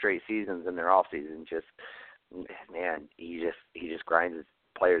for 2 straight seasons in their off season. Just, man, he just grinds his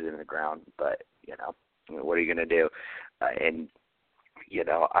players into the ground. But what are you going to do? And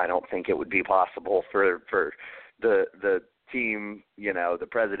I don't think it would be possible for the team, the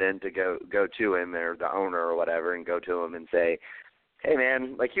president to go to him, or the owner or whatever, and go to him and say, hey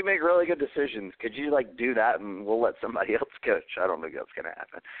man, you make really good decisions. Could you do that, and we'll let somebody else coach? I don't think that's going to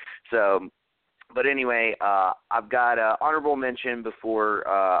happen. So. But anyway, I've got an honorable mention before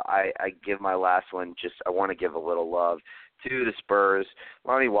I give my last one. Just I want to give a little love to the Spurs.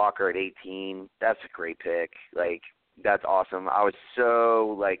 Lonnie Walker at 18, that's a great pick. That's awesome. I was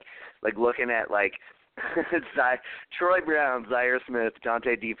so looking at Troy Brown, Zaire Smith,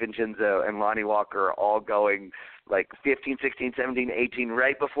 Dante DiVincenzo, and Lonnie Walker all going 15, 16, 17, 18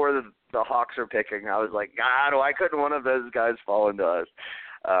 right before the Hawks are picking. I was like, God, why couldn't one of those guys fall into us?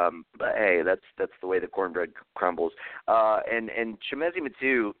 But hey, that's the way the cornbread crumbles. And Chimezie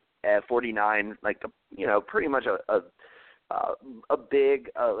Metu at 49, pretty much a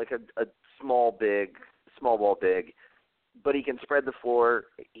big, a small ball big, but he can spread the floor.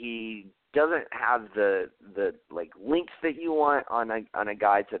 He doesn't have the length that you want on a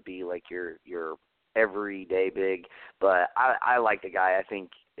guy to be your everyday big, but I like the guy. I think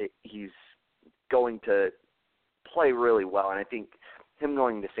he's going to play really well, and I think him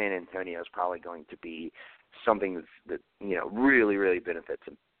going to San Antonio is probably going to be something that really, really benefits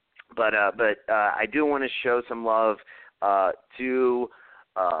him. But I do want to show some love to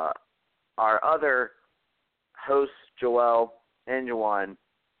our other hosts, Joel and Jawan.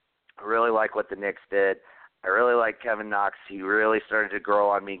 I really like what the Knicks did. I really like Kevin Knox. He really started to grow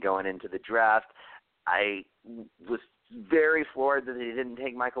on me going into the draft. I was very floored that they didn't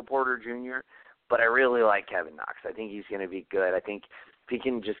take Michael Porter Jr., but I really like Kevin Knox. I think he's going to be good. I think if he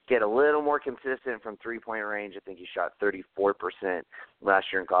can just get a little more consistent from three-point range, I think he shot 34% last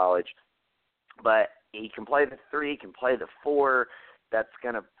year in college. But he can play the three, he can play the four. That's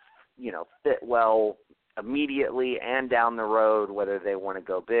going to, fit well immediately and down the road, whether they want to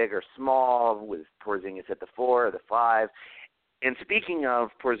go big or small with Porzingis at the 4 or the 5. And speaking of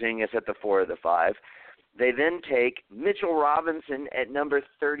Porzingis at the 4 or the 5, they then take Mitchell Robinson at number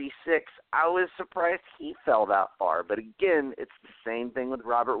 36. I was surprised he fell that far. But again, it's the same thing with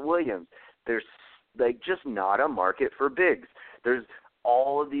Robert Williams. There's just not a market for bigs. There's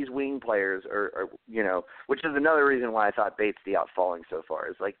all of these wing players which is another reason why I thought Bates Diop falling so far.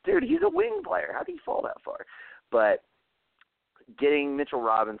 It's like, dude, he's a wing player. How do you fall that far? But getting Mitchell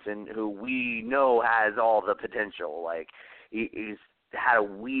Robinson, who we know has all the potential, like he's had a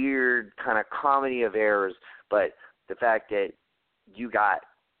weird kind of comedy of errors, but the fact that you got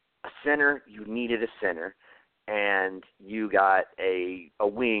a center, you needed a center, and you got a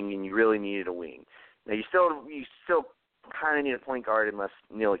wing, and you really needed a wing. Now you still kind of need a point guard unless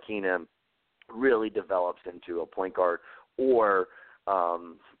Ntilikina really develops into a point guard, or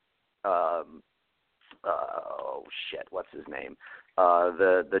what's his name?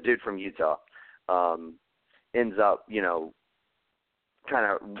 The dude from Utah ends up, kind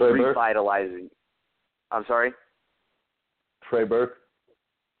of revitalizing. I'm sorry? Trey Burke?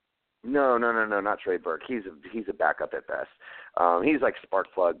 No, not Trey Burke. He's a backup at best. He's like spark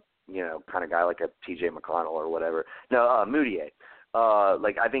plug, kind of guy, like a T.J. McConnell or whatever. No, Moutier.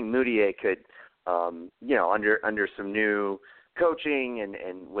 I think Moutier could, under some new coaching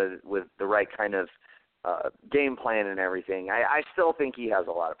and with the right kind of game plan and everything, I still think he has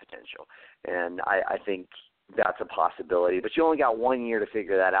a lot of potential, and I think that's a possibility. But you only got 1 year to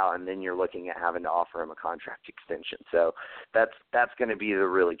figure that out, and then you're looking at having to offer him a contract extension. So that's going to be the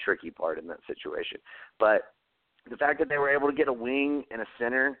really tricky part in that situation. But the fact that they were able to get a wing and a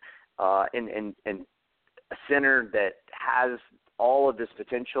center, and a center that has all of this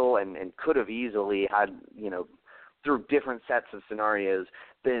potential and could have easily had, through different sets of scenarios,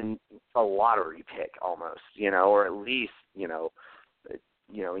 been a lottery pick almost, or at least, in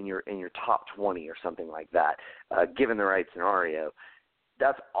your top 20 or something like that, given the right scenario.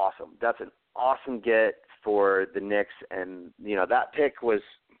 That's awesome. That's an awesome get for the Knicks, and that pick was,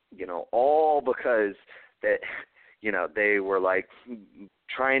 all because that, they were like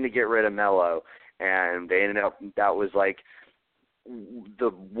trying to get rid of Melo, and they ended up, that was like the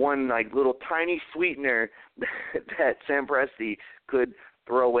one like little tiny sweetener that Sam Presti could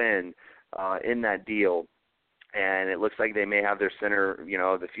throw in that deal. And it looks like they may have their center,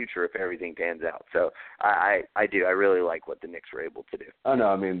 of the future if everything pans out. So I really like what the Knicks were able to do. I know.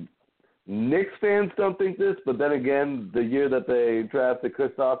 I mean, Knicks fans don't think this, but then again, the year that they drafted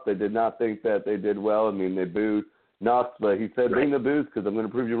Kristaps, they did not think that they did well. I mean, they booed Knox, but he said, bring the boos because I'm going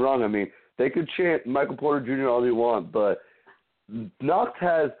to prove you wrong. I mean, they could chant Michael Porter Jr. all they want, but Knox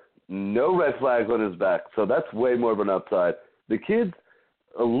has no red flags on his back, so that's way more of an upside. The kid's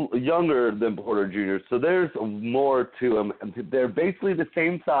younger than Porter Jr., so there's more to him. They're basically the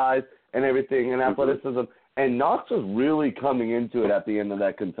same size and everything and athleticism, and Knox was really coming into it at the end of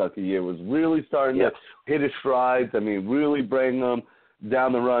that Kentucky year, was really starting to hit his strides. I mean, really bring them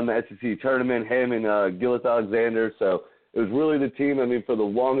down the run, the SEC tournament, him and Gillis Alexander. So it was really the team. I mean, for the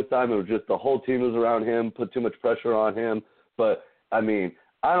longest time, it was just the whole team was around him, put too much pressure on him. But, I mean,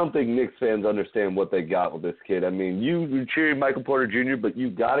 I don't think Knicks fans understand what they got with this kid. I mean, you cheered Michael Porter Jr., but you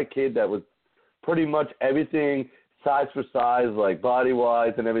got a kid that was pretty much everything size for size, like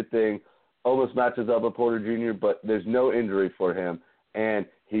body-wise and everything, almost matches up with Porter Jr., but there's no injury for him. And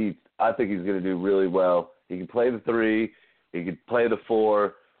I think he's going to do really well. He can play the 3. He can play the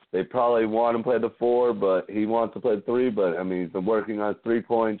 4. They probably want him to play the 4, but he wants to play the 3. But, I mean, he's been working on his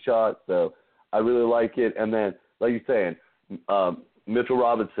three-point shot, so I really like it. And then, like you're saying, Mitchell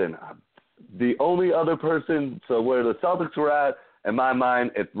Robinson, the only other person, so where the Celtics were at, in my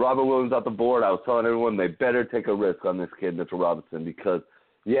mind, if Robert Williams off the board, I was telling everyone they better take a risk on this kid, Mitchell Robinson, because,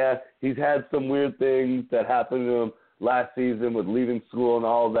 yeah, he's had some weird things that happened to him last season with leaving school and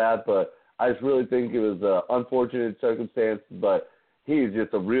all of that, but I just really think it was an unfortunate circumstance, but he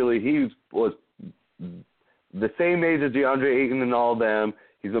was the same age as DeAndre Ayton and all them.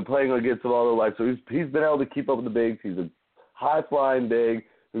 He's been playing against them all their life, so he's been able to keep up with the bigs. He's a high-flying big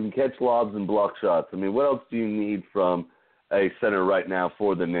who can catch lobs and block shots. I mean, what else do you need from a center right now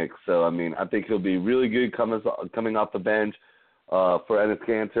for the Knicks? So, I mean, I think he'll be really good coming off the bench for Enes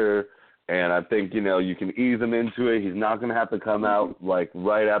Kanter. And I think, you can ease him into it. He's not going to have to come out,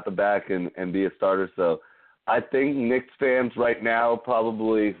 right out the back and be a starter. So I think Knicks fans right now,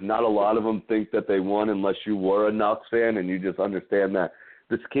 probably not a lot of them think that they won unless you were a Knox fan and you just understand that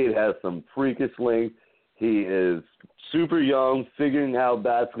this kid has some freakish length. He is super young, figuring out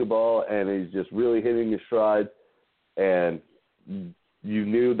basketball, and he's just really hitting his stride. And you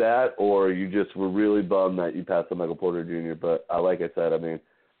knew that, or you just were really bummed that you passed on Michael Porter Jr. But like I said, I mean,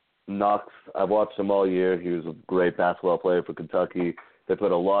 Knox, I've watched him all year. He was a great basketball player for Kentucky. They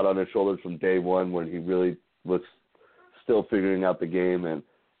put a lot on his shoulders from day one when he really was still figuring out the game. And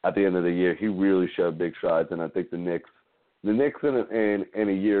at the end of the year, he really showed big strides. And I think the Knicks in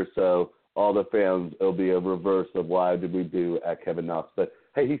a year or so, all the fans, it'll be a reverse of why did we do at Kevin Knox. But,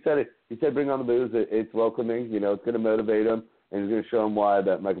 hey, he said it. He said bring on the booze. It's welcoming. It's going to motivate him. And he's going to show him why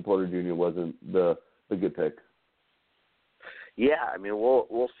that Michael Porter Jr. wasn't the good pick. Yeah, I mean,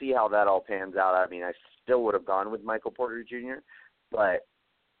 we'll see how that all pans out. I mean, I still would have gone with Michael Porter Jr., but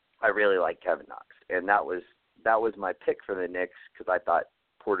I really like Kevin Knox, and that was my pick for the Knicks because I thought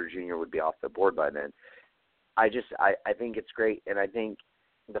Porter Jr. would be off the board by then. I think it's great, and I think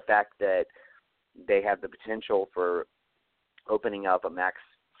the fact that they have the potential for opening up a max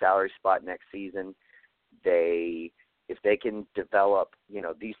salary spot next season, if they can develop,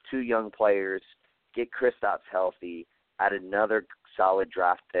 these two young players, get Kristaps healthy, add another solid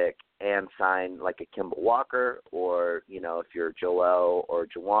draft pick, and sign like a Kemba Walker, or, if you're Joel or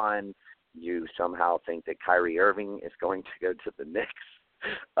Juwan, you somehow think that Kyrie Irving is going to go to the Knicks,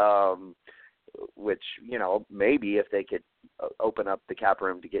 which, maybe if they could open up the cap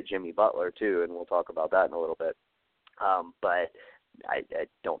room to get Jimmy Butler too, and we'll talk about that in a little bit. But I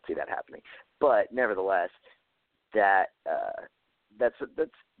don't see that happening. But nevertheless, that's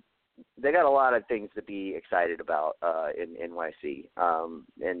they got a lot of things to be excited about in NYC,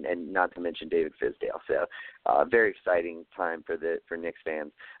 and not to mention David Fizdale. So very exciting time for Knicks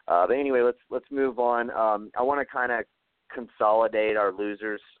fans. But anyway, let's move on. I want to kind of consolidate our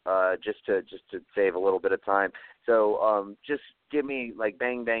losers just to save a little bit of time. So just give me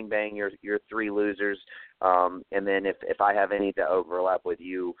bang bang bang your three losers, and then if I have any that overlap with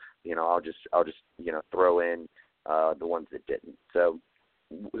you, I'll just throw in the ones that didn't. So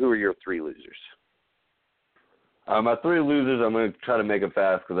who are your three losers? My three losers, I'm going to try to make it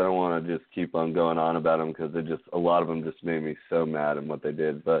fast because I don't want to just keep on going on about them because a lot of them just made me so mad in what they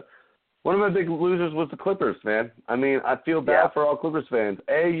did. But one of my big losers was the Clippers, man. I mean, I feel bad for all Clippers fans.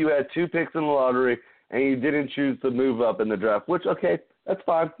 You had 2 picks in the lottery, and you didn't choose to move up in the draft, which, okay, that's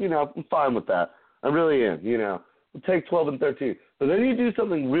fine. I'm fine with that. I really am, We'll take 12 and 13. But then you do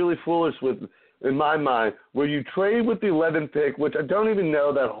something really foolish in my mind, where you trade with the 11th pick, which I don't even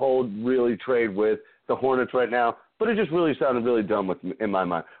know that whole really trade with the Hornets right now, but it just really sounded really dumb in my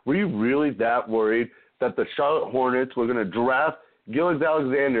mind. Were you really that worried that the Charlotte Hornets were going to draft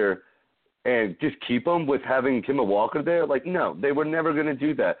Gilgeous-Alexander and just keep him with having Kemba Walker there? No, they were never going to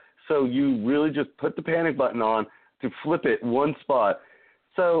do that. So you really just put the panic button on to flip it one spot.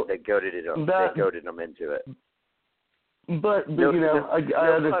 So they goaded them into it. But I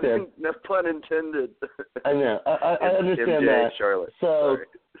understand. No pun intended. I know. I understand MJ, that. Charlotte. So sorry.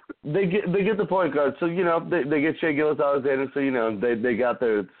 they get the point guard. So they get Shai Gilgeous-Alexander. So they got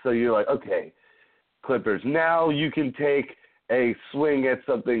their. So you're like, okay, Clippers. Now you can take a swing at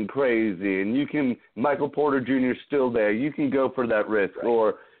something crazy, and Michael Porter Jr. still there. You can go for that risk, right.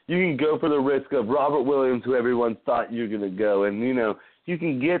 Or you can go for the risk of Robert Williams, who everyone thought you're going to go, and you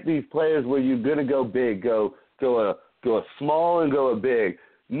can get these players where you're going to go big, go a small and go a big.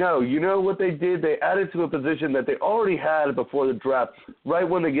 No, you know what they did? They added to a position that they already had before the draft, right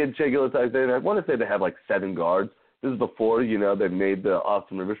when they get Shai Gilgeous-Alexander. I want to say they have 7 guards. This is before, they made the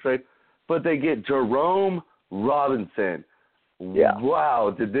Austin Rivers trade. But they get Jerome Robinson. Yeah.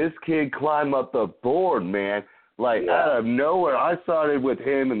 Wow, did this kid climb up the board, man? Out of nowhere. I started with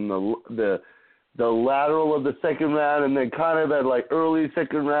him in the lateral of the second round, and then kind of at early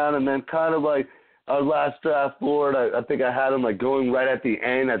second round, and then kind of our last draft board, I think I had him going right at the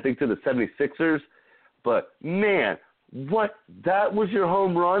end, I think to the 76ers. But, man, that was your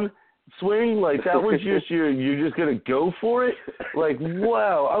home run swing? That was just you're just going to go for it?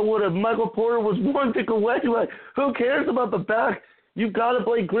 Wow, Michael Porter was one pick away. Who cares about the back? You've got to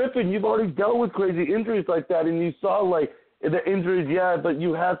play Griffin. You've already dealt with crazy injuries like that, and you saw, the injuries, but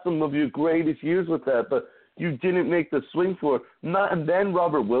you had some of your greatest years with that. But you didn't make the swing for. Not, and then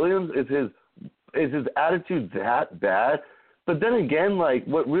Robert Williams, is his attitude that bad? But then again, like,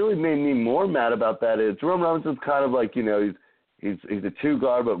 what really made me more mad about that is Jerome Robinson's kind of like, you know, he's a two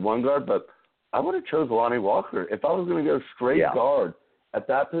guard but one guard, but I would have chose Lonnie Walker if I was going to go straight guard at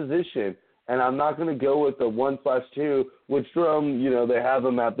that position. And I'm not going to go with the 1/2, which Jerome, you know, they have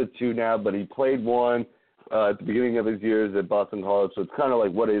him at the 2 now, but he played 1 at the beginning of his years at Boston College, so it's kind of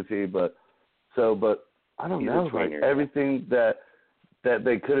like, what is he? But I don't know, like everything that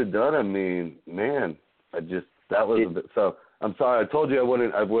they could have done. I mean, man, that was a bit. So I'm sorry, I told you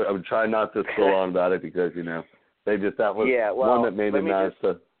I would try not to spill on about it because, you know, that was one that made me mad.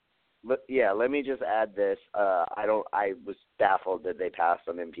 Let me just add this. I was baffled that they passed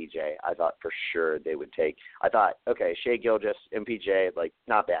on MPJ. I thought for sure they would take. I thought, okay, Shai Gilgeous, MPJ, like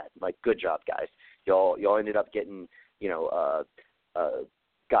not bad. Like good job, guys. Y'all ended up getting, you know, a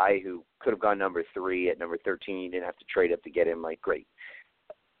guy who could have gone number 3 at number 13. You didn't have to trade up to get him. Like great.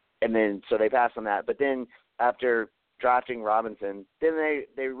 And then so they passed on that. But then after drafting Robinson, then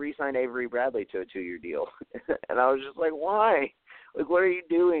they re-signed Avery Bradley to a 2-year deal, and I was just like, why? Like, what are you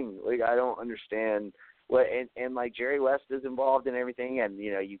doing? Like, I don't understand. What and like Jerry West is involved in everything, and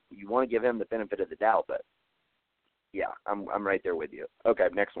you know you want to give him the benefit of the doubt, but yeah, I'm right there with you. Okay,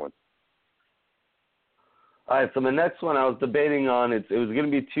 next one. All right, so the next one I was debating on, it was going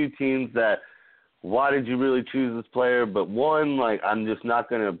to be 2 teams that, why did you really choose this player? But one, like, I'm just not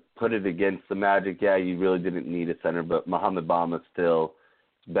going to put it against the Magic. Yeah, you really didn't need a center, but Mohamed Bamba still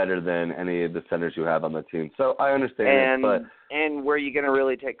better than any of the centers you have on the team. So I understand And were you going to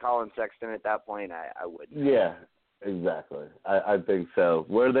really take Colin Sexton at that point? I wouldn't. Yeah, exactly. I think so.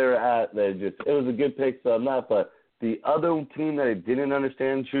 Where they're at, it was a good pick, so I'm not, but the other team that I didn't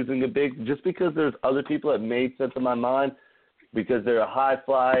understand choosing a big, just because there's other people that made sense in my mind, because they're a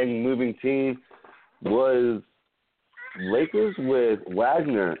high-flying, moving team, was Lakers with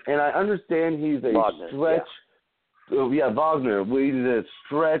Wagner. And I understand he's a stretch. Wagner. He's a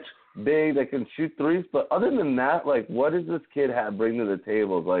stretch big that can shoot threes. But other than that, like, what does this kid bring to the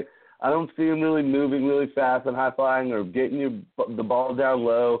table? Like, I don't see him really moving really fast and high-flying or getting you the ball down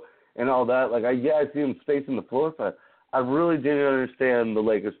low and all that. Like, I see him spacing the floor, but I really didn't understand the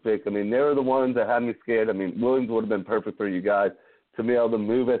Lakers pick. I mean, they were the ones that had me scared. I mean, Williams would have been perfect for you guys to be able to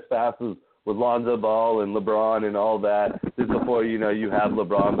move as fast as with Lonzo Ball and LeBron and all that. This is before, you know, you have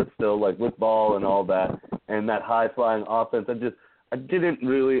LeBron, but still, like, with Ball and all that, and that high-flying offense. I didn't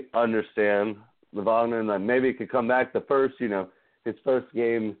really understand the Wagner, and maybe it could come back. His first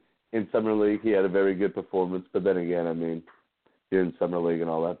game in Summer League, he had a very good performance, but then again, I mean, you're in Summer League and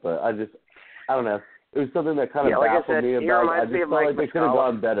all that, but I don't know. It was something that kind of baffled me about. I just felt like they could have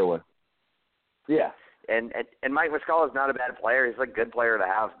gone better with. Yeah. And Mike Muscala is not a bad player. He's a good player to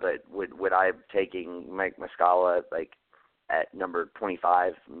have, but would I have taken Mike Muscala like at number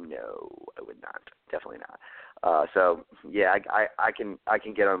 25? No, I would not. Definitely not. So yeah, I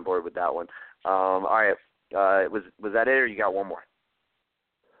can get on board with that one. All right, was that it, or you got one more?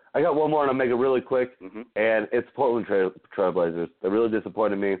 I got one more, and I'll make it really quick. Mm-hmm. And it's Portland Trailblazers. They really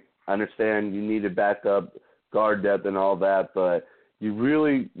disappointed me. I understand you needed backup guard depth and all that, but you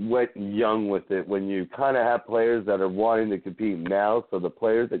really went young with it when you kind of have players that are wanting to compete now. So the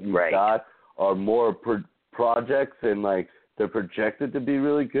players that you've got are more projects and, like, they're projected to be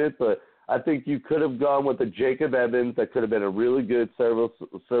really good. But I think you could have gone with a Jacob Evans that could have been a really good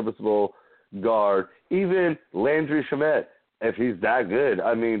serviceable guard. Even Landry Shamet, if he's that good.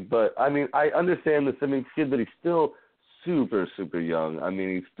 I I understand the Simmons kid, but he's still super, super young. I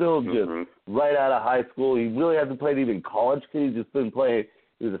mean, he's still just right out of high school. He really hasn't played even college kids. He's just been playing.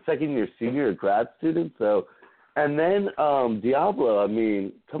 He was a second-year senior, a grad student. So, and then Diablo, I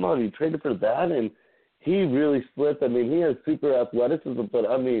mean, come on, you traded for that, and he really slipped. I mean, he has super athleticism, but,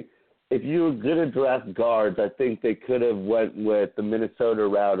 I mean, if you were going to draft guards, I think they could have went with the Minnesota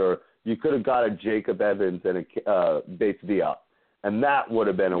route, or you could have got a Jacob Evans and a Bates Diop, and that would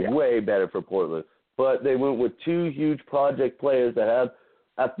have been way better for Portland. But they went with 2 huge project players that have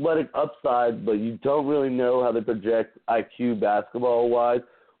athletic upside, but you don't really know how they project IQ basketball-wise,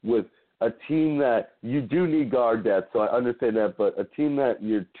 with a team that you do need guard depth, so I understand that, but a team that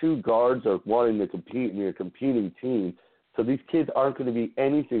your 2 guards are wanting to compete and you're a competing team, so these kids aren't going to be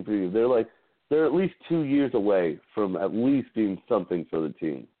anything for you. They're at least 2 years away from at least being something for the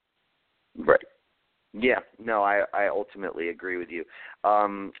team. Right. Yeah, no, I ultimately agree with you.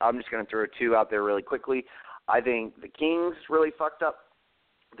 I'm just going to throw 2 out there really quickly. I think the Kings really fucked up.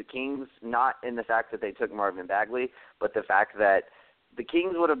 The Kings, not in the fact that they took Marvin Bagley, but the fact that the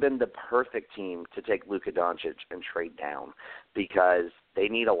Kings would have been the perfect team to take Luka Doncic and trade down, because they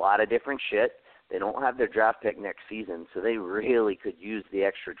need a lot of different shit. They don't have their draft pick next season, so they really could use the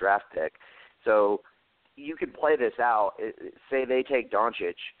extra draft pick. So you could play this out. Say they take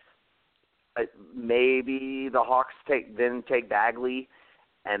Doncic. Maybe the Hawks take Bagley,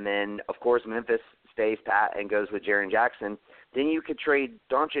 and then, of course, Memphis stays pat and goes with Jaren Jackson. Then you could trade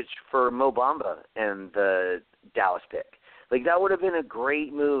Doncic for Mo Bamba and the Dallas pick. Like, that would have been a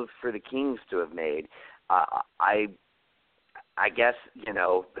great move for the Kings to have made. I guess,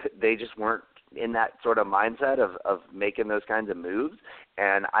 they just weren't in that sort of mindset of making those kinds of moves,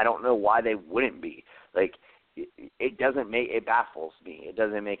 and I don't know why they wouldn't be. Like, it baffles me. It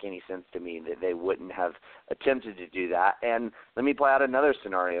doesn't make any sense to me that they wouldn't have attempted to do that. And let me play out another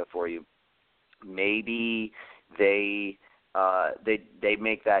scenario for you. Maybe they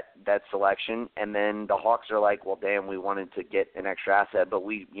make that selection, and then the Hawks are like, well, damn, we wanted to get an extra asset, but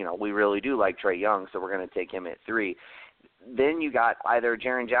we really do like Trae Young, so we're going to take him at 3. Then you got either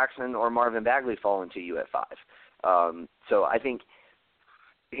Jaren Jackson or Marvin Bagley falling to you at 5. So I think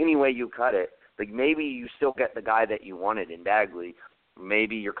any way you cut it, like, maybe you still get the guy that you wanted in Bagley.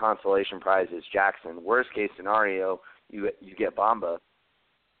 Maybe your consolation prize is Jackson. Worst case scenario, you get Bamba.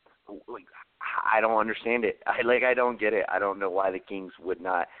 Like, I don't understand it. I don't get it. I don't know why the Kings would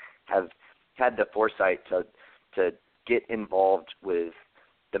not have had the foresight to get involved with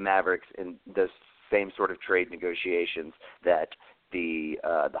the Mavericks in the same sort of trade negotiations that the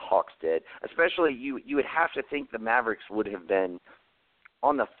Hawks did. Especially, you would have to think the Mavericks would have been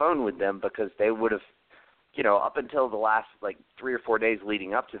on the phone with them, because they would have, up until the last 3 or 4 days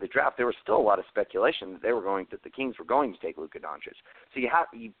leading up to the draft, there was still a lot of speculation that the Kings were going to take Luka Doncic. So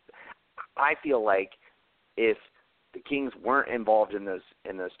I feel like if the Kings weren't involved in those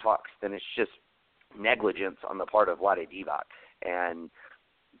talks, then it's just negligence on the part of Vlade Divac, and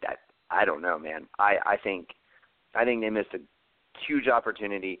that, I don't know, man. I think they missed a huge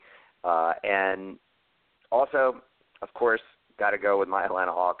opportunity, and also, of course, got to go with my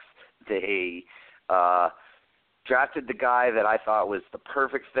Atlanta Hawks. They drafted the guy that I thought was the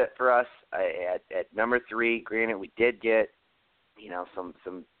perfect fit for us at number 3. Granted, we did get some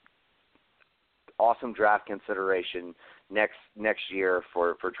awesome draft consideration next year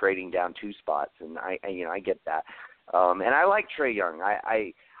for trading down 2 spots, and I get that. And I like Trae Young.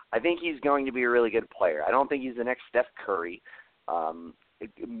 I think he's going to be a really good player. I don't think he's the next Steph Curry,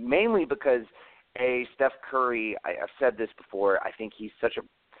 mainly because Steph Curry, I've said this before, I think he's such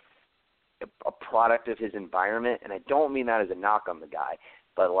a product of his environment, and I don't mean that as a knock on the guy,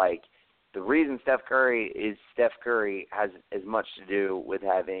 but the reason Steph Curry is Steph Curry has as much to do with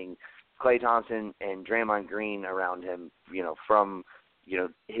having Klay Thompson and Draymond Green around him, from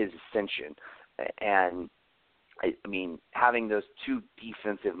his ascension. And I mean, having those 2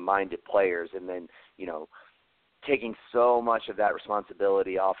 defensive-minded players, and then taking so much of that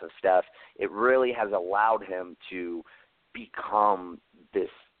responsibility off of Steph, it really has allowed him to become this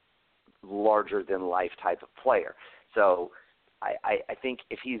larger-than-life type of player. So I think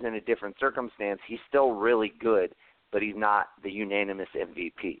if he's in a different circumstance, he's still really good, but he's not the unanimous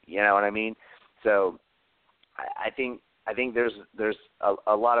MVP. You know what I mean? So I think there's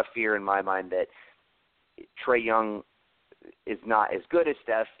a lot of fear in my mind that Trae Young is not as good as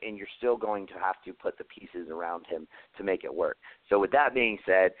Steph, and you're still going to have to put the pieces around him to make it work. So with that being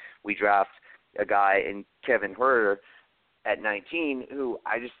said, we draft a guy in Kevin Huerter at 19 who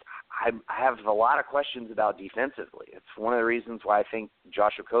I have a lot of questions about defensively. It's one of the reasons why I think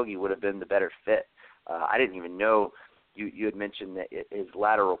Josh Okogie would have been the better fit. I didn't even know you had mentioned that his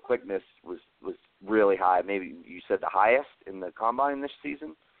lateral quickness was really high. Maybe you said the highest in the combine this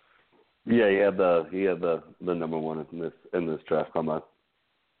season. Yeah, he had the number 1 in this draft combine.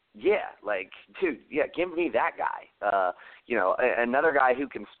 Yeah, dude, give me that guy. Another guy who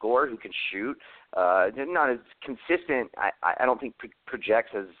can score, who can shoot. Not as consistent. I don't think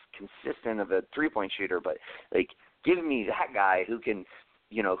projects as consistent of a 3-point shooter, but give me that guy who can,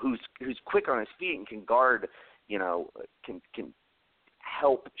 who's quick on his feet and can guard. Can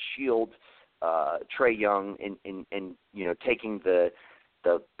help shield Trae Young in taking the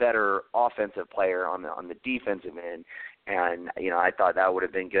better offensive player on the defensive end, and I thought that would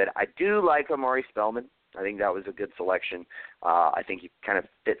have been good. I do like Omari Spellman. I think that was a good selection. I think he kind of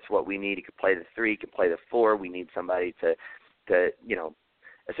fits what we need. He could play the 3, he could play the 4. We need somebody to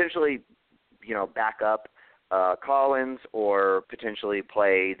essentially back up Collins, or potentially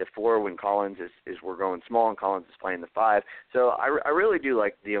play the 4 when Collins is we're going small and Collins is playing the 5. So I really do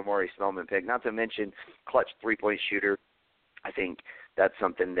like the Omari Spellman pick. Not to mention clutch 3-point shooter. I think that's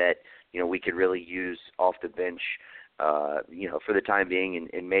something that we could really use off the bench, for the time being,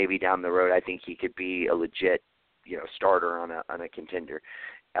 and maybe down the road. I think he could be a legit starter on a contender.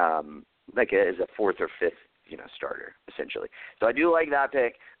 as a fourth or fifth, starter essentially. So I do like that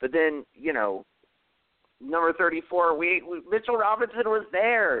pick. But then, number 34, Mitchell Robinson was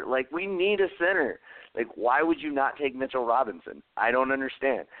there. Like, we need a center. Like, why would you not take Mitchell Robinson? I don't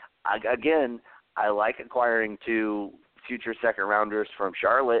understand. Again, I like acquiring 2 future second-rounders from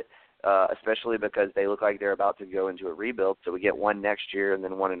Charlotte, especially because they look like they're about to go into a rebuild. So we get one next year and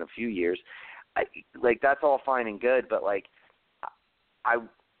then one in a few years. That's all fine and good, but,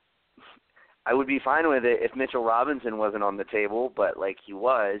 I would be fine with it if Mitchell Robinson wasn't on the table, but, he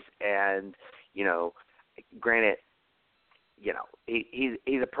was. And, granted,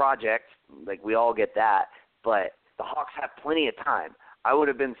 he's a project. Like, we all get that. But the Hawks have plenty of time. I would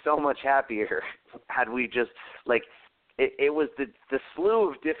have been so much happier had we just, it was the slew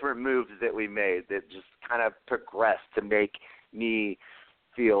of different moves that we made that just kind of progressed to make me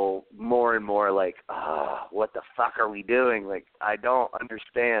feel more and more like, what the fuck are we doing? Like, I don't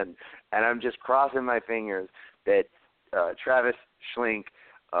understand. And I'm just crossing my fingers that Travis Schlenk,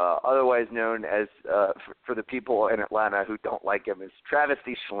 otherwise known as, for the people in Atlanta who don't like him, is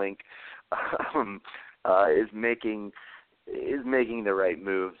Travesty Schlenk, is making the right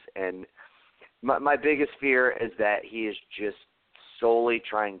moves. And my biggest fear is that he is just solely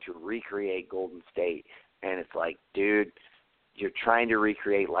trying to recreate Golden State. And it's like, dude, you're trying to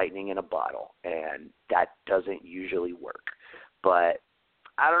recreate lightning in a bottle, and that doesn't usually work. But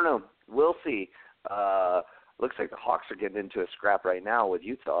I don't know. We'll see. Looks like the Hawks are getting into a scrap right now with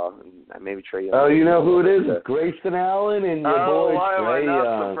Utah, and maybe Trae Young. Oh, you know who it is? It's Grayson Allen and your boy why Trae am I not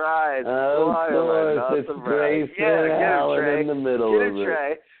Young. surprised? Of course, it's Grayson Allen in the middle get of it.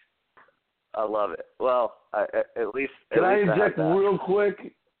 Trae. I love it. Well, at least. Can I least inject real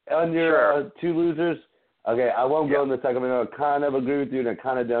quick on your 2 losers? Okay, I won't go in the second. I mean, I kind of agree with you, and I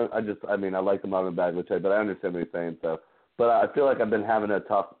kind of don't. I like the Marvin Bagley trade, but I understand what you're saying. So, but I feel like I've been having to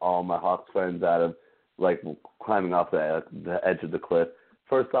talk all my Hawks friends out of climbing off the edge of the cliff.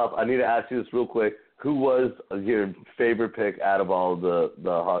 First off, I need to ask you this real quick: who was your favorite pick out of all the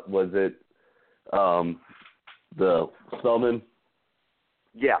was it the Spellman?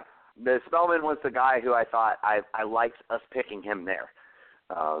 Yeah, the Spellman was the guy who I thought I liked us picking him there.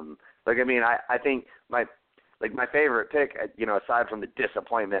 I think my favorite pick, aside from the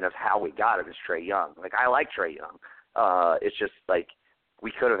disappointment of how we got him, is Trae Young. I like Trae Young. It's just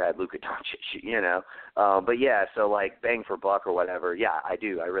we could have had Luka Doncic, But yeah, so bang for buck or whatever. Yeah, I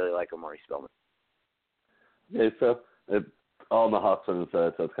do. I really like Omari Spellman. Yeah, so all my Hawks fans said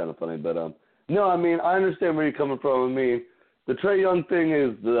it, so it's kind of funny. But no, I mean, I understand where you're coming from. I mean, the Trae Young thing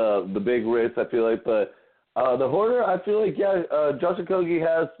is the big risk, I feel like, but. The Horner, I feel like, Josh Okogie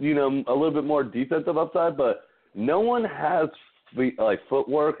has, a little bit more defensive upside, but no one has,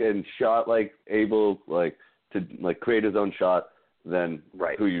 footwork and shot, able, to, create his own shot than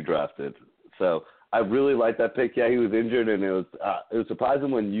who you drafted. So I really like that pick. Yeah, he was injured, and it was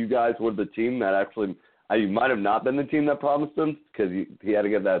surprising when you guys were the team that actually you might have not been the team that promised him because he had to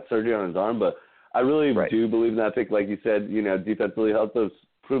get that surgery on his arm, but I really do believe in that pick. Like you said, defensively helped us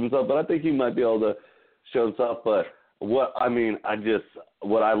prove himself, but I think he might be able to show himself. But what I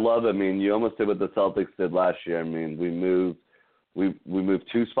love, you almost did what the Celtics did last year. I mean, we moved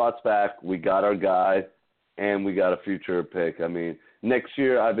 2 spots back, we got our guy, and we got a future pick. I mean, next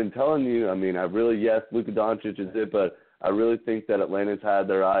year, I've been telling you, Luka Doncic is it, but I really think that Atlanta's had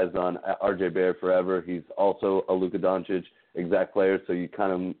their eyes on RJ Barrett forever. He's also a Luka Doncic exact player, so you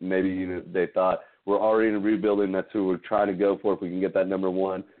kind of they thought we're already in a rebuilding. That's who we're trying to go for if we can get that number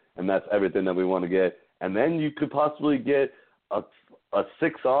 1, and that's everything that we want to get. And then you could possibly get a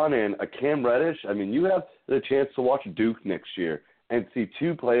 6-on and a Cam Reddish. I mean, you have the chance to watch Duke next year and see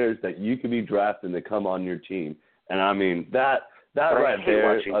 2 players that you could be drafting to come on your team. And that right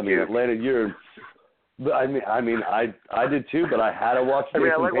there. Atlanta, you're. I did too, but I had to watch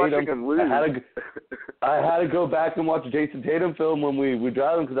Jason Tatum. I had to go back and watch Jason Tatum film when we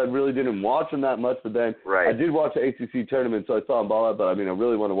drafted him because I really didn't watch him that much. But then I did watch the ACC tournament, so I saw him ball out. But I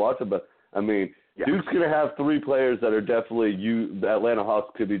really want to watch him. But Duke's going to have 3 players that are definitely the Atlanta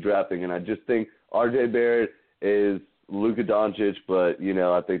Hawks could be drafting, and I just think RJ Barrett is Luka Doncic, but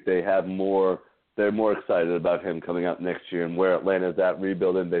I think they have more. They're more excited about him coming out next year, and where Atlanta's at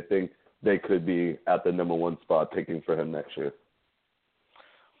rebuilding, they think they could be at the number 1 spot picking for him next year.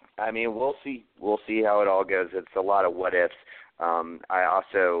 We'll see. We'll see how it all goes. It's a lot of what ifs. I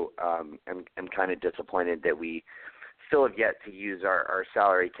also am kind of disappointed that we still have yet to use our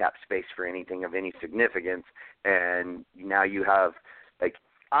salary cap space for anything of any significance. And now you have,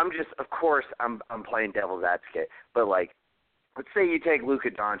 I'm playing devil's advocate, but let's say you take Luka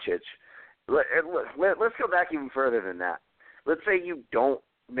Doncic. Let's go back even further than that. Let's say you don't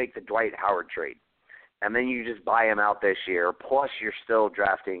make the Dwight Howard trade, and then you just buy him out this year, plus you're still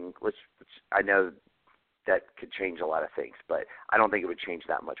drafting, which I know that could change a lot of things, but I don't think it would change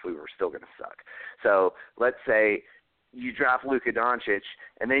that much. We were still going to suck. So let's say you draft Luka Doncic,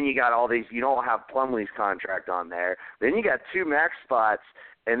 and then you got all these, you don't have Plumlee's contract on there. Then you got 2 max spots,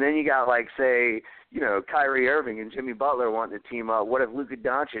 and then you got, like, say, Kyrie Irving and Jimmy Butler wanting to team up. What if Luka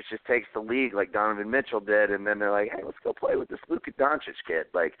Doncic just takes the league like Donovan Mitchell did, and then they're like, hey, let's go play with this Luka Doncic kid?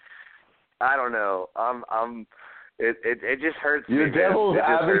 Like, I don't know. It just hurts. Your devil's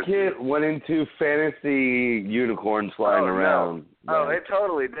advocate went into fantasy unicorns flying around. No. Oh, it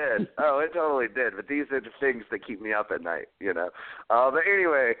totally did. But these are the things that keep me up at night, But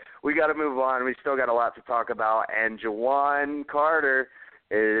anyway, we got to move on. We still got a lot to talk about. And Jawan Carter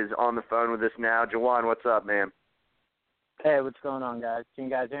is on the phone with us now. Jawan, what's up, man? Hey, what's going on, guys? Can you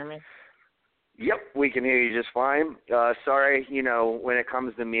guys hear me? Yep, we can hear you just fine. Sorry, when it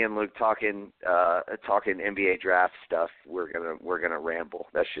comes to me and Luke talking NBA draft stuff, we're gonna ramble.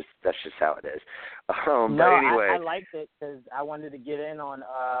 That's just how it is. But anyway, I liked it because I wanted to get in on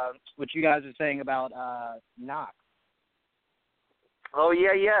what you guys are saying about Knox. Oh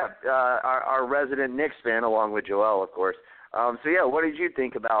yeah. Our resident Knicks fan, along with Joel, of course. So yeah, what did you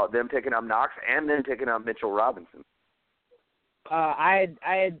think about them picking up Knox and then picking up Mitchell Robinson? I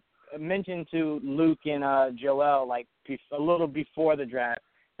had mentioned to Luke and Joel, like, a little before the draft,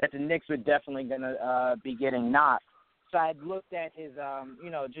 that the Knicks were definitely going to be getting Knox. So I had looked at his,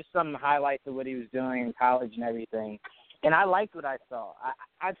 just some highlights of what he was doing in college and everything, and I liked what I saw.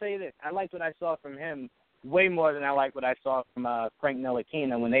 I'll tell you this, I liked what I saw from him way more than I liked what I saw from Frank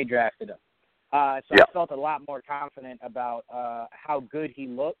Ntilikina when they drafted him. I felt a lot more confident about how good he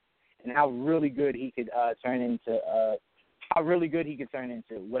looked and how really good he could turn into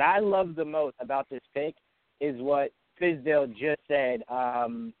What I love the most about this pick is what Fizdale just said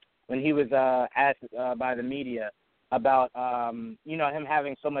when he was asked by the media about, him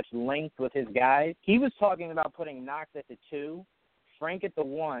having so much length with his guys. He was talking about putting Knox at the 2, Frank at the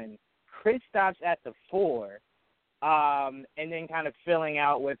 1, Kristaps at the 4, and then kind of filling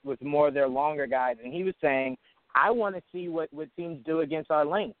out with more of their longer guys. And he was saying, I want to see what teams do against our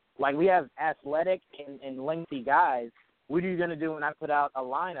length. Like, we have athletic and lengthy guys. What are you going to do when I put out a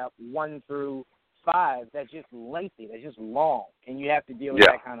lineup 1 through 5 that's just lengthy, that's just long, and you have to deal with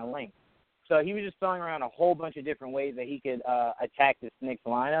that kind of length? So he was just throwing around a whole bunch of different ways that he could attack this Knicks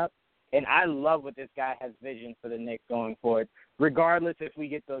lineup, and I love what this guy has vision for the Knicks going forward, regardless if we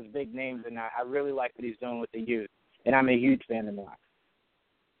get those big names or not. I really like what he's doing with the youth, and I'm a huge fan of Knox.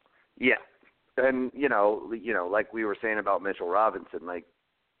 Yeah, and, like we were saying about Mitchell Robinson,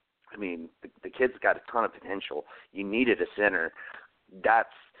 the kid's got a ton of potential. You needed a center. That's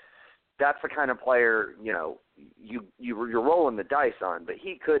the kind of player, you're rolling the dice on, but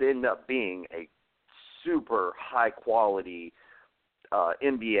he could end up being a super high quality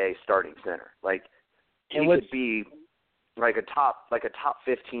NBA starting center. Like, he could be like a top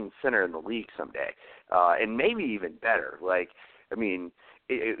 15 center in the league someday, and maybe even better.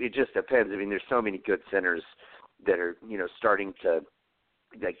 It just depends. There's so many good centers that are starting to,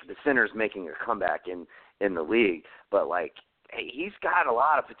 like, the center's making a comeback in the league, but hey, he's got a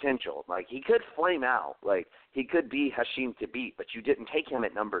lot of potential. Like, he could flame out. Like, he could be Hasheem Thabeet, but you didn't take him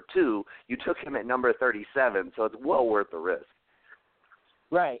at number 2. You took him at number 37, so it's well worth the risk.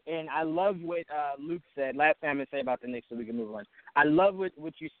 Right, and I love what Luke said. Last thing I'm going to say about the Knicks so we can move on. I love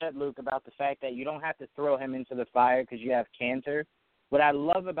what you said, Luke, about the fact that you don't have to throw him into the fire because you have Cantor. What I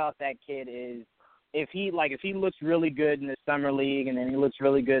love about that kid is if he looks really good in the summer league and then he looks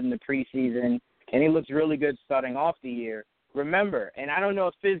really good in the preseason and he looks really good starting off the year, remember, and I don't know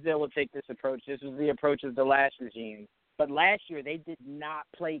if Fizdale will take this approach. This was the approach of the last regime. But last year they did not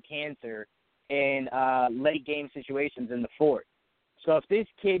play Cantor in late game situations in the fourth. So if this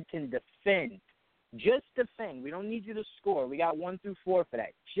kid can defend, just defend. We don't need you to score. We got 1 through 4 for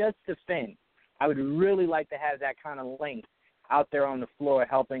that. Just defend. I would really like to have that kind of length out there on the floor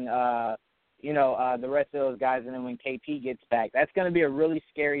helping the rest of those guys, and then when KP gets back, that's going to be a really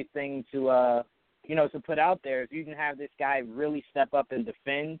scary thing to put out there. If you can have this guy really step up and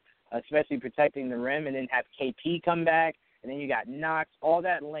defend, especially protecting the rim, and then have KP come back, and then you got Knox, all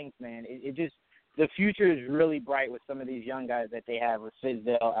that length, man. It just, the future is really bright with some of these young guys that they have with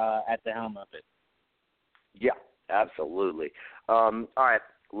Fizdale at the helm of it. Yeah, absolutely. All right,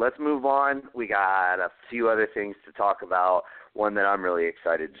 let's move on. We got a few other things to talk about. One that I'm really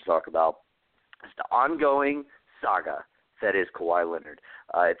excited to talk about is the ongoing saga that is Kawhi Leonard.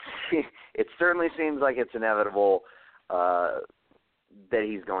 It certainly seems like it's inevitable. that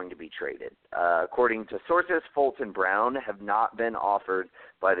he's going to be traded. According to sources, Fultz and Brown have not been offered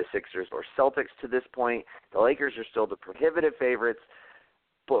by the Sixers or Celtics to this point. The Lakers are still the prohibitive favorites,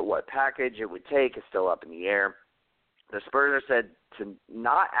 but what package it would take is still up in the air. The Spurs are said to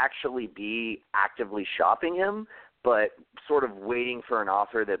not actually be actively shopping him, but sort of waiting for an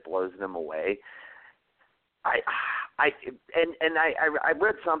offer that blows them away. I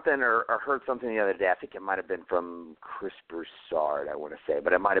read something or heard something the other day. I think it might have been from Chris Broussard, I want to say,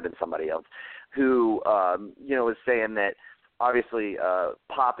 but it might have been somebody else who was saying that obviously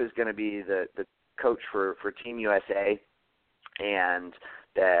Pop is going to be the coach for Team USA, and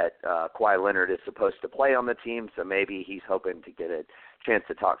that Kawhi Leonard is supposed to play on the team, so maybe he's hoping to get a chance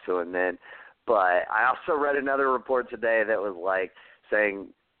to talk to him then. But I also read another report today that was like saying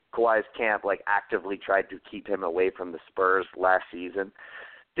Kawhi's camp like actively tried to keep him away from the Spurs last season.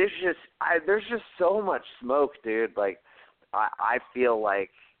 There's just so much smoke, dude. Like I feel like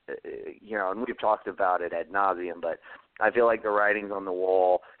and we've talked about it ad nauseum, but I feel like the writing's on the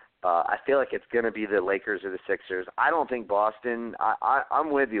wall. I feel like it's going to be the Lakers or the Sixers. I don't think Boston.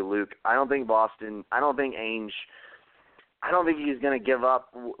 I'm with you, Luke. I don't think Boston. I don't think Ainge. I don't think he's going to give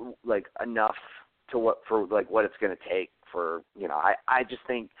up like enough to what it's going to take for I just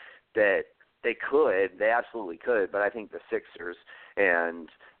think that they could. They absolutely could. But I think the Sixers and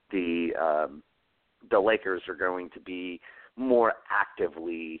the Lakers are going to be more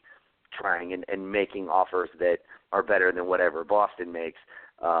actively trying and making offers that are better than whatever Boston makes.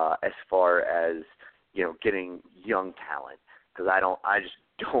 As far as getting young talent, because I just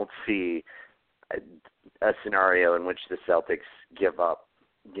don't see a scenario in which the Celtics give up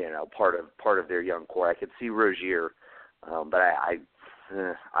part of their young core. I could see Rozier, but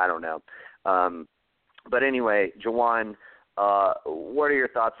I don't know. But anyway, Jawan, what are your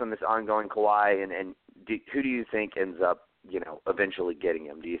thoughts on this ongoing Kawhi, and who do you think ends up eventually getting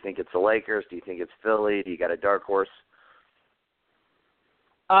him? Do you think it's the Lakers? Do you think it's Philly? Do you got a dark horse?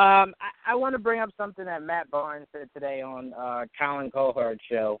 I want to bring up something that Matt Barnes said today on Colin Cowherd's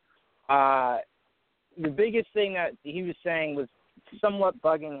show. The biggest thing that he was saying was somewhat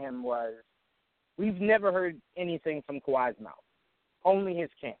bugging him was we've never heard anything from Kawhi's mouth, only his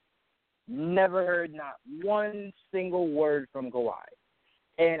camp. Never heard not one single word from Kawhi.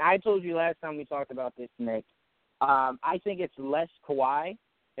 And I told you last time we talked about this, Nick, I think it's less Kawhi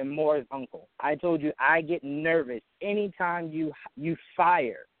and more his uncle. I told you I get nervous anytime you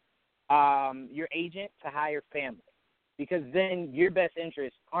fire your agent to hire family, because then your best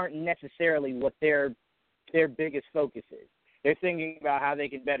interests aren't necessarily what their biggest focus is. They're thinking about how they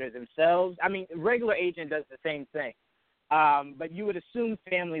can better themselves. I mean, a regular agent does the same thing, but you would assume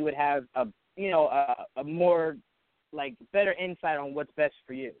family would have a more better insight on what's best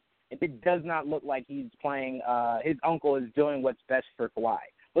for you. It does not look like he's playing. His uncle is doing what's best for Kawhi.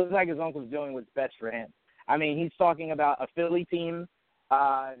 Looks like his uncle's doing what's best for him. I mean, he's talking about a Philly team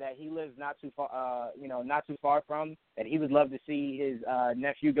that he lives not too far from, that he would love to see his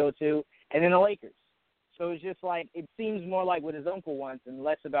nephew go to, and then the Lakers. So it's just like it seems more like what his uncle wants and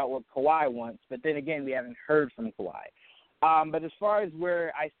less about what Kawhi wants. But then again, we haven't heard from Kawhi. But as far as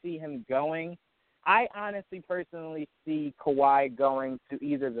where I see him going, I honestly personally see Kawhi going to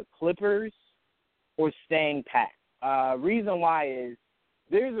either the Clippers or staying pat. Reason why is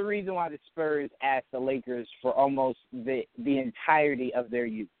there's a reason why the Spurs asked the Lakers for almost the entirety of their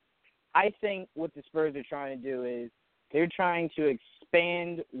youth. I think what the Spurs are trying to do is they're trying to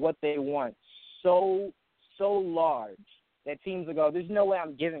expand what they want so large that teams will go, there's no way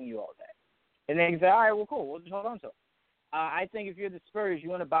I'm giving you all that. And then you say, all right, well, cool, we'll just hold on to it. I think if you're the Spurs, you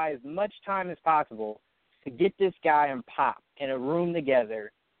want to buy as much time as possible to get this guy and Pop in a room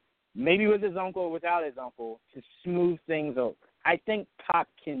together, maybe with his uncle or without his uncle, to smooth things over. I think Pop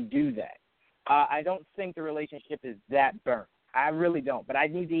can do that. I don't think the relationship is that burnt. I really don't. But I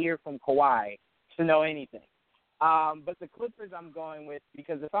need to hear from Kawhi to know anything. But the Clippers I'm going with,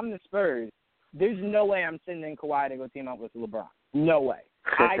 because if I'm the Spurs, there's no way I'm sending Kawhi to go team up with LeBron. No way.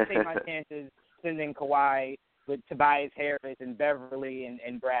 I take my chances sending Kawhi with Tobias Harris and Beverly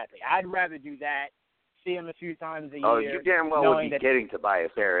and Bradley. I'd rather do that, see him a few times a year. Oh, you damn well would be getting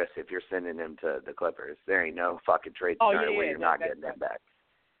Tobias Harris if you're sending him to the Clippers. There ain't no fucking trade scenario where you're not getting him back.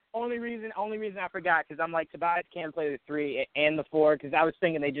 Only reason I forgot, because I'm like, Tobias can't play the 3 and the 4, because I was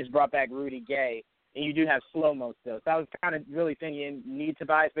thinking they just brought back Rudy Gay, and you do have slow-mo still. So I was kind of really thinking you need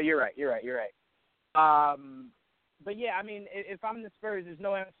Tobias, but you're right. But, yeah, I mean, if I'm the Spurs, there's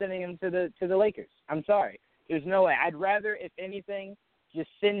no way I'm sending him to the Lakers. I'm sorry. There's no way. I'd rather, if anything, just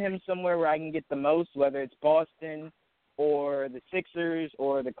send him somewhere where I can get the most, whether it's Boston or the Sixers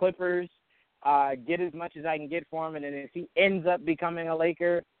or the Clippers. get as much as I can get for him, and then if he ends up becoming a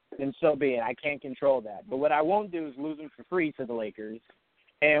Laker, then so be it. I can't control that. But what I won't do is lose him for free to the Lakers.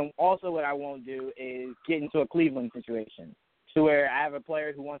 And also what I won't do is get into a Cleveland situation to where I have a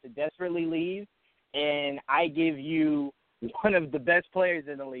player who wants to desperately leave, and I give you one of the best players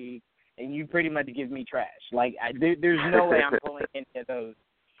in the league, and you pretty much give me trash. Like there's no way I'm pulling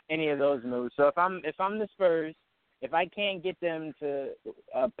any of those moves. So if I'm the Spurs, if I can't get them to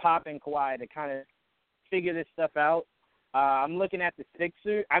Pop and Kawhi to kind of figure this stuff out, I'm looking at the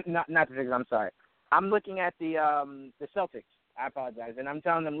Sixers. Not the Sixers. I'm sorry. I'm looking at the Celtics. I apologize, and I'm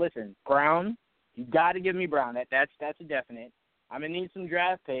telling them, listen, Brown, you got to give me Brown. That's a definite. I'm gonna need some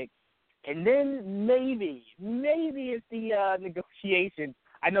draft picks, and then maybe if the negotiations.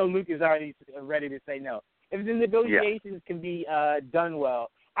 I know Luke is already ready to say no. If the negotiations can be done well,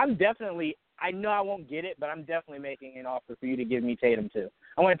 I'm definitely. I know I won't get it, but I'm definitely making an offer for you to give me Tatum too.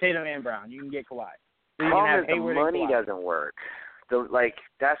 I want Tatum and Brown. You can get Kawhi. So you can have Hayward and Kawhi. The money doesn't work.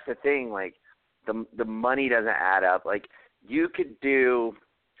 That's the thing. Like the money doesn't add up. Like you could do.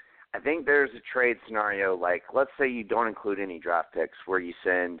 I think there's a trade scenario. Like let's say you don't include any draft picks, where you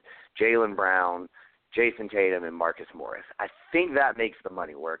send Jaylen Brown, Jason Tatum, and Marcus Morris. I think that makes the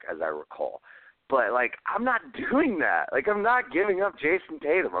money work, as I recall. But, like, I'm not doing that. Like, I'm not giving up Jason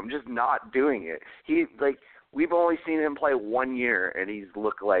Tatum. I'm just not doing it. We've only seen him play 1 year, and he's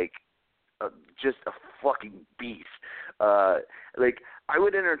looked like just a fucking beast. I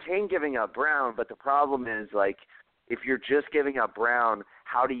would entertain giving up Brown, but the problem is, like, if you're just giving up Brown,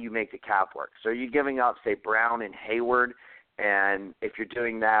 how do you make the cap work? So are you giving up, say, Brown and Hayward, and if you're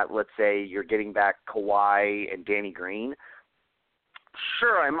doing that, let's say you're getting back Kawhi and Danny Green.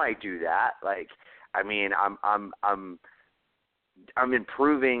 Sure, I might do that. Like, I mean, I'm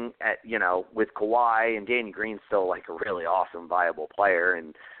improving at, with Kawhi and Danny Green's still like a really awesome, viable player,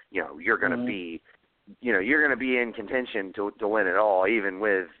 and you're going to be, you're going to be in contention to win it all, even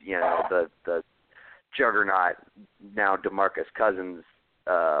with the juggernaut now DeMarcus Cousins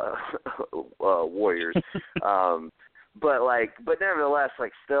Warriors. But nevertheless,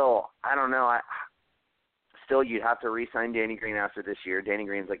 like, still, I don't know. Still, you'd have to re-sign Danny Green after this year. Danny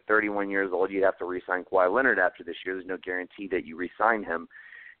Green's like 31 years old. You'd have to re-sign Kawhi Leonard after this year. There's no guarantee that you re-sign him.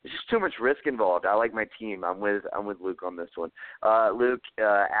 There's just too much risk involved. I like my team. I'm with Luke on this one. Luke,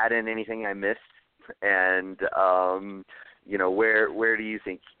 add in anything I missed, and where do you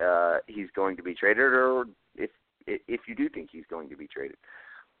think he's going to be traded, or if you do think he's going to be traded?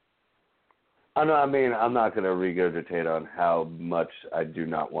 I know. I mean, I'm not going to regurgitate on how much I do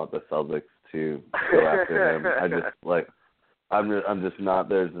not want the Celtics to go after him. I'm just not.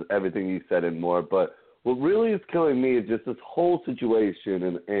 There's everything you said and more. But what really is killing me is just this whole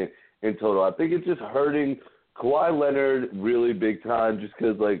situation in total. I think it's just hurting Kawhi Leonard really big time, just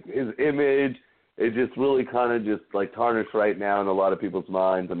because like his image is just really kind of just like tarnished right now in a lot of people's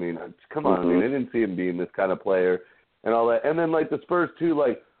minds. I mean, come on. I mean, they didn't see him being this kind of player and all that. And then like the Spurs too,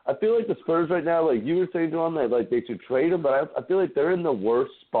 like. I feel like the Spurs right now, like you were saying, John, that like they should trade him, but I feel like they're in the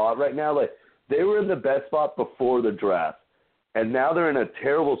worst spot right now. Like they were in the best spot before the draft, and now they're in a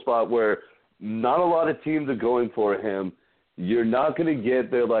terrible spot where not a lot of teams are going for him. You're not going to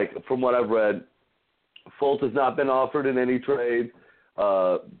get there. Like from what I've read, Fultz has not been offered in any trade,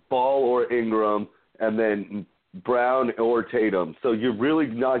 Ball or Ingram, and then Brown or Tatum. So you're really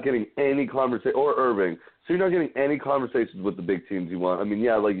not getting any conversation, or Irving. So you're not getting any conversations with the big teams you want. I mean,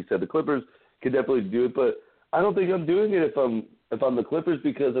 yeah, like you said, the Clippers could definitely do it, but I don't think I'm doing it if I'm the Clippers,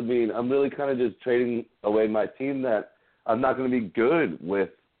 because, I mean, I'm really kind of just trading away my team that I'm not going to be good with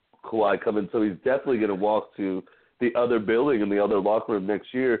Kawhi coming. So he's definitely going to walk to the other building and the other locker room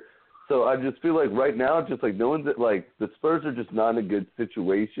next year. So I just feel like right now, it's just like no one's like the Spurs are just not in a good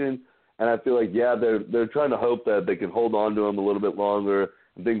situation. And I feel like, yeah, they're trying to hope that they can hold on to him a little bit longer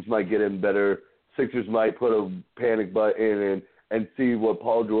and things might get him better. Sixers might put a panic button and see what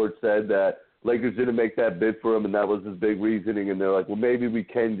Paul George said, that Lakers didn't make that bid for him, and that was his big reasoning. And they're like, well, maybe we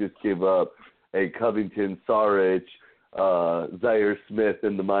can just give up a Covington, Saric, Zaire Smith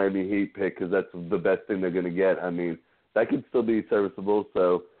in the Miami Heat pick, because that's the best thing they're going to get. I mean, that could still be serviceable.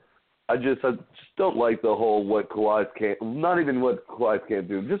 So I just don't like the whole what Kawhi can't, not even what Kawhi can't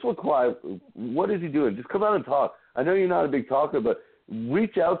do, just what is he doing? Just come out and talk. I know you're not a big talker, but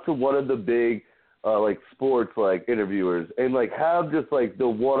reach out to one of the big sports interviewers and have just the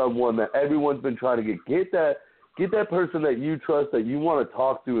one-on-one that everyone's been trying to get that person that you trust, that you want to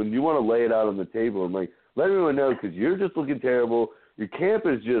talk to, and you want to lay it out on the table and let everyone know, because you're just looking terrible. Your camp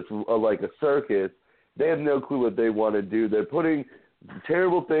is just like a circus. They have no clue what they want to do. They're putting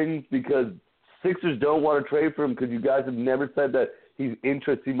terrible things because Sixers don't want to trade for him, because you guys have never said that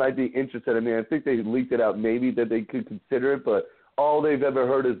He might be interested. I mean, I think they leaked it out maybe that they could consider it, but all they've ever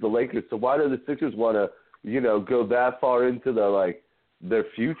heard is the Lakers. So why do the Sixers want to, go that far into their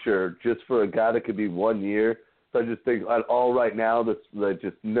future just for a guy that could be 1 year? So I just think all right now,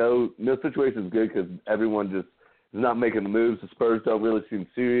 just no situation is good because everyone just is not making the moves. The Spurs don't really seem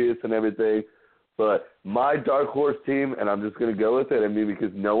serious and everything. But my dark horse team, and I'm just going to go with it, I mean,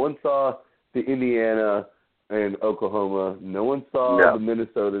 because no one saw the Indiana and Oklahoma. No one saw the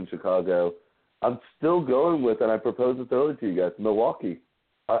Minnesota and Chicago. I'm still going with, and I proposed this earlier to you guys, Milwaukee.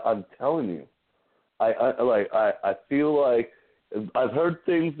 I'm telling you. I feel like I've heard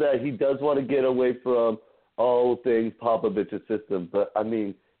things that he does want to get away from all things Popovich's system. But, I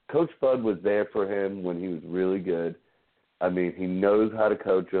mean, Coach Bud was there for him when he was really good. I mean, he knows how to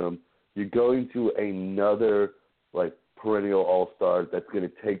coach him. You're going to another, perennial all-star that's going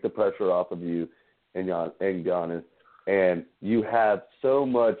to take the pressure off of you and Giannis. And you have so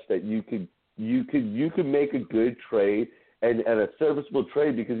much that you could make a good trade and a serviceable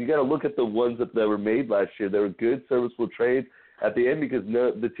trade, because you got to look at the ones that were made last year. They were good, serviceable trades at the end because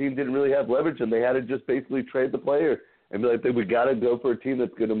the team didn't really have leverage, and they had to just basically trade the player and be like, we got to go for a team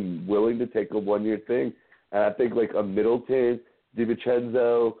that's willing to take a 1-year thing. And I think a Middleton,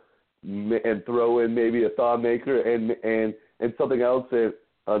 DiVincenzo, and throw in maybe a Thonmaker and something else,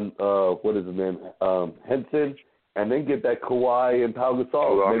 what is his name, Henson, and then get that Kawhi and Pau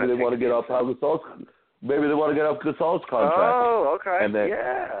Gasol. Maybe they want to get off Pau Gasol's. Maybe they want to get off Gasol's contract. Oh, okay. And then,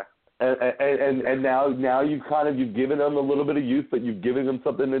 yeah. And now you've given them a little bit of youth, but you've given them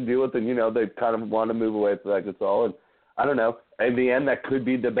something to deal with, and they kind of want to move away from that Gasol. And I don't know. In the end, that could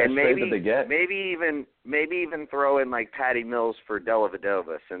be the best trade that they get. Maybe even throw in Patty Mills for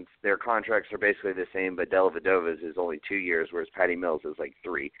Dellavedova, since their contracts are basically the same, but Dellavedova's is only 2 years, whereas Patty Mills is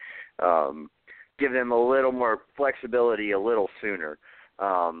 3. Give them a little more flexibility a little sooner.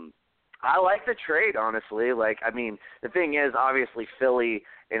 I like the trade, honestly. The thing is, obviously, Philly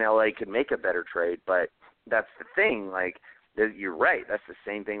and LA could make a better trade, but that's the thing. You're right. That's the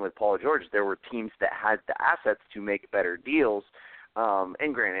same thing with Paul George. There were teams that had the assets to make better deals.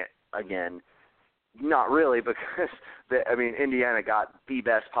 And granted, again, not really, because Indiana got the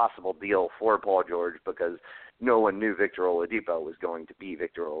best possible deal for Paul George because no one knew Victor Oladipo was going to be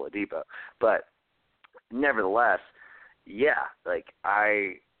Victor Oladipo. But nevertheless, yeah,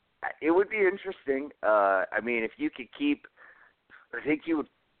 it would be interesting. If you could keep, I think you would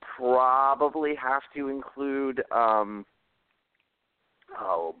probably have to include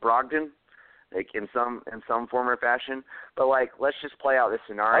Brogdon, in some form or fashion. But let's just play out this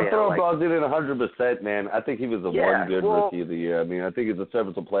scenario. I'm throwing Brogdon in 100%, man. I think he was the one good rookie of the year. I think he's a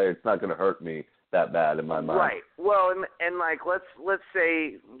serviceable player. It's not going to hurt me that bad in my mind. Right. Well, and let's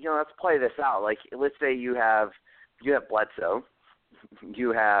say, let's play this out. Let's say you have Bledsoe,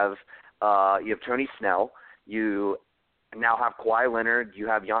 you have Tony Snell, you now have Kawhi Leonard, you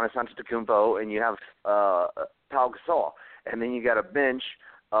have Giannis Antetokounmpo, and you have Pau Gasol. And then you got a bench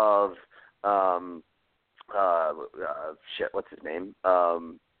of what's his name?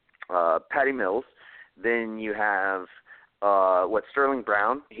 Patty Mills. Then you have Sterling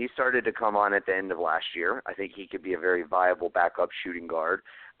Brown. He started to come on at the end of last year. I think he could be a very viable backup shooting guard.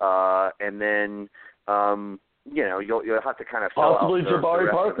 And then you'll have to kind of fill possibly out Jabari the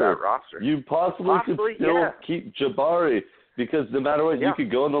rest Parker. of that roster. You possibly could still keep Jabari, because no matter what, you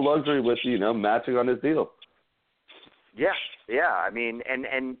could go in the luxury with matching on his deal. Yeah.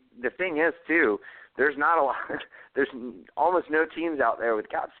 And the thing is too, there's not a lot. There's almost no teams out there with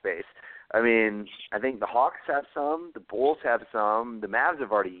cap space. I think the Hawks have some, the Bulls have some, the Mavs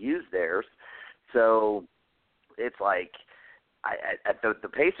have already used theirs. So it's the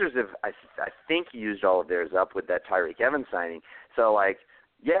Pacers have, I think, used all of theirs up with that Tyreke Evans signing. So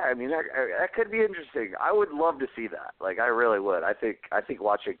that could be interesting. I would love to see that. I really would. I think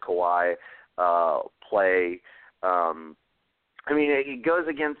watching Kawhi play. It goes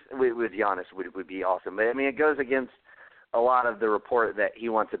against with Giannis would be awesome, but it goes against a lot of the report that he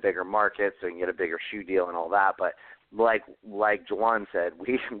wants a bigger market so he can get a bigger shoe deal and all that. But like Juwan said,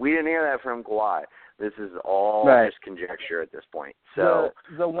 we didn't hear that from Kawhi. This is all just conjecture at this point. So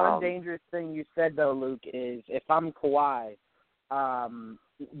the one dangerous thing you said though, Luke, is if I'm Kawhi,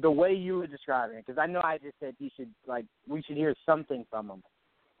 the way you were describing it, because I know I just said we should hear something from him,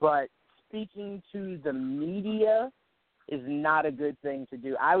 but speaking to the media is not a good thing to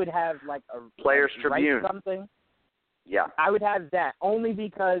do. I would have a Players Tribune something. Yeah, I would have that only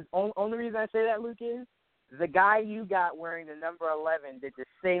because only reason I say that, Luke, is the guy you got wearing the number 11 did the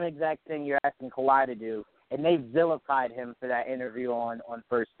same exact thing you're asking Kawhi to do, and they vilified him for that interview on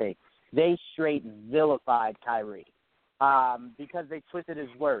First Take. They straight vilified Kyrie. because they twisted his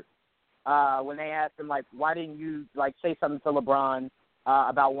words. When they asked him, like, why didn't you, like, say something to LeBron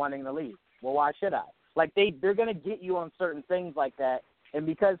about wanting to leave? Well, why should I? Like, they're going to get you on certain things like that, and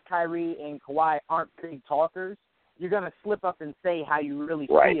because Kyrie and Kawhi aren't big talkers, you're going to slip up and say how you really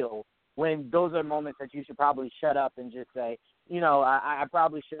feel when those are moments that you should probably shut up and just say, I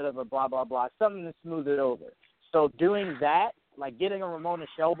probably should have a blah, blah, blah, something to smooth it over. So doing that, like getting a Ramona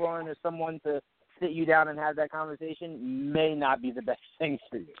Shelburne or someone to sit you down and have that conversation may not be the best thing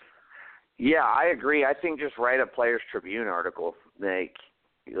for you. Yeah, I agree. I think just write a Players Tribune article, like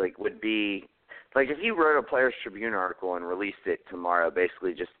would be like if he wrote a Players Tribune article and released it tomorrow,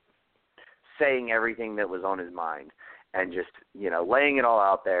 basically just saying everything that was on his mind and just laying it all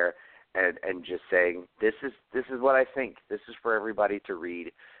out there and just saying this is what I think. This is for everybody to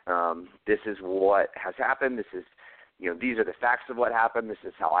read. This is what has happened. This is these are the facts of what happened. This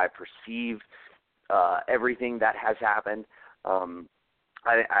is how I perceive everything that has happened.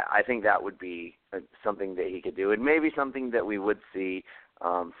 I think that would be something that he could do, and maybe something that we would see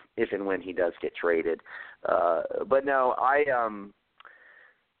if and when he does get traded. But no, I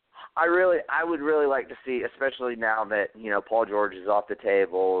would really like to see, especially now that Paul George is off the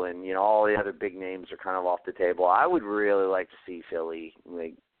table and all the other big names are kind of off the table. I would really like to see Philly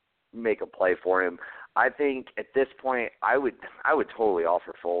make a play for him. I think at this point, I would totally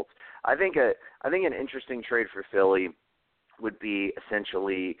offer Fultz. I think an interesting trade for Philly would be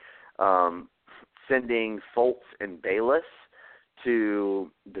essentially sending Fultz and Bayless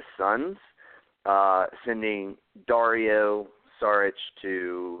to the Suns, sending Dario Saric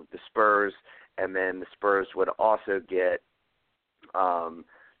to the Spurs, and then the Spurs would also get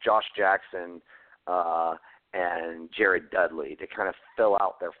Josh Jackson and Jared Dudley to kind of fill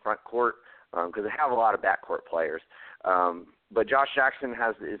out their front court because they have a lot of backcourt players. But Josh Jackson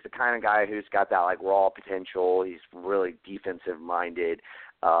is the kind of guy who's got that like raw potential. He's really defensive minded,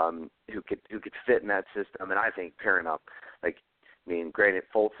 who could fit in that system. And I think pairing up, granted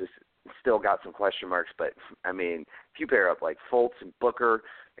Fultz has still got some question marks, but if you pair up like Fultz and Booker,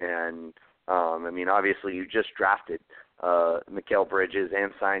 and obviously you just drafted Mikal Bridges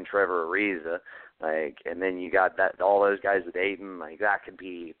and signed Trevor Ariza, and then you got all those guys with Ayton, that could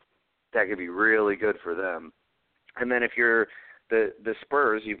be really good for them. And then if you're the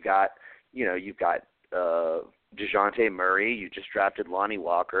Spurs, you've got DeJounte Murray. You just drafted Lonnie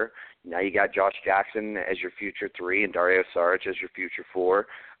Walker. Now you got Josh Jackson as your future 3 and Dario Saric as your future 4.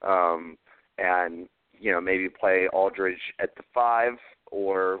 And maybe play Aldridge at the 5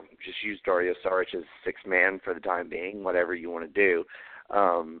 or just use Dario Saric as 6th man for the time being, whatever you want to do.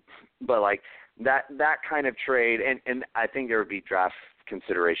 But that kind of trade, and I think there would be draft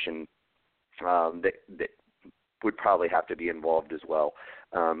consideration that would probably have to be involved as well.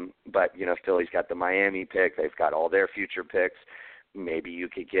 But, Philly's got the Miami pick. They've got all their future picks. Maybe you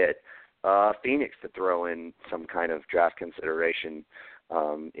could get Phoenix to throw in some kind of draft consideration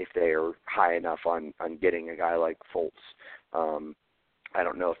if they are high enough on getting a guy like Fultz. I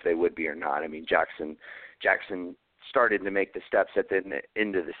don't know if they would be or not. Jackson started to make the steps at the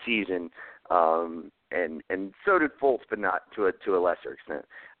end of the season, and so did Fultz, but not to a lesser extent.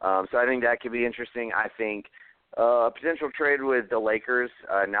 So I think that could be interesting. I think a potential trade with the Lakers,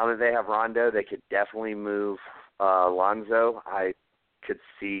 now that they have Rondo, they could definitely move Lonzo. I could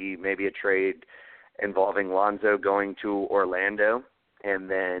see maybe a trade involving Lonzo going to Orlando, and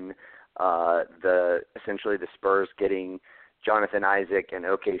then essentially the Spurs getting Jonathan Isaac and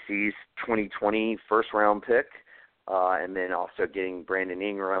OKC's 2020 first-round pick, and then also getting Brandon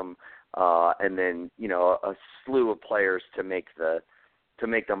Ingram, and then a slew of players to make the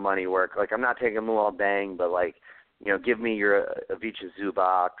money work. I'm not taking Luol Deng, but give me your Ivica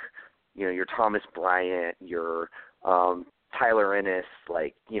Zubac, your Thomas Bryant, your Tyler Ennis,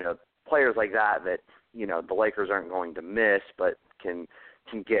 players like that the Lakers aren't going to miss, but can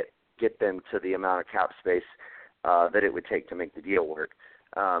get them to the amount of cap space that it would take to make the deal work.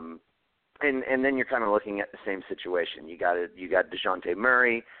 And then you're kind of looking at the same situation. You got DeJounte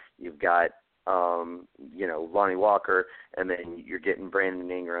Murray, you've got Lonnie Walker, and then you're getting Brandon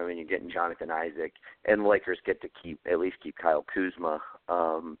Ingram and you're getting Jonathan Isaac, and the Lakers get to keep Kyle Kuzma,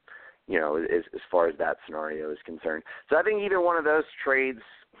 as far as that scenario is concerned. So I think either one of those trades,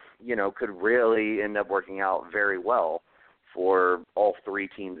 could really end up working out very well for all 3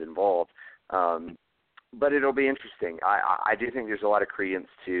 teams involved. But it'll be interesting. I do think there's a lot of credence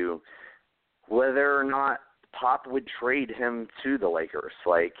to whether or not Pop would trade him to the Lakers.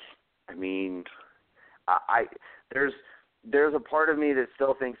 There's a part of me that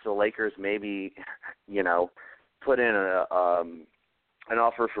still thinks the Lakers maybe, put in a an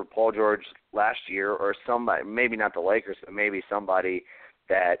offer for Paul George last year, or somebody, maybe not the Lakers, but maybe somebody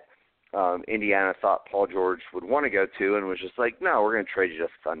that Indiana thought Paul George would want to go to, and was just like, no, we're going to trade you to the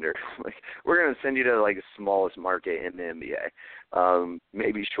Thunder. Like, we're going to send you to like the smallest market in the NBA,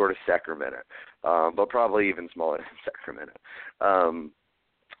 maybe short of Sacramento, but probably even smaller than Sacramento.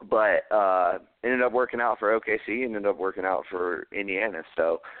 But ended up working out for OKC, ended up working out for Indiana.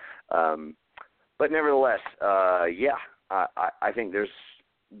 So, but nevertheless, yeah, I think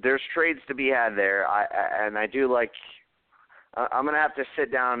there's trades to be had there. And I do like. I'm going to have to sit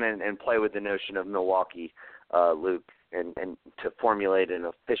down and play with the notion of Milwaukee, Luke, and to formulate an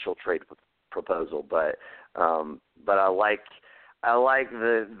official trade proposal. But I like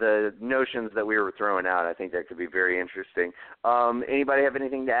the notions that we were throwing out. I think that could be very interesting. Anybody have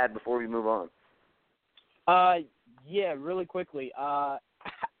anything to add before we move on? Yeah, really quickly. I'll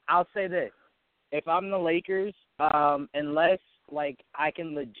say this: if I'm the Lakers, unless like I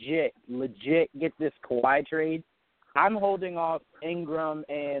can legit get this Kawhi trade, I'm holding off Ingram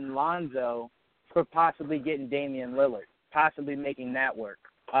and Lonzo for possibly getting Damian Lillard, possibly making that work.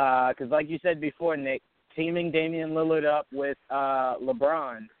 Because like you said before, Nick, teaming Damian Lillard up with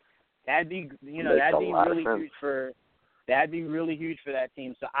LeBron, that'd be really huge for that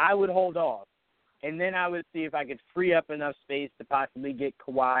team. So I would hold off, and then I would see if I could free up enough space to possibly get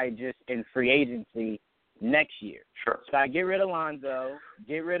Kawhi just in free agency next year. Sure. So I get rid of Lonzo,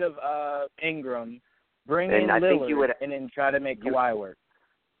 get rid of Ingram. Bring in Lillard and then try to make Kawhi work.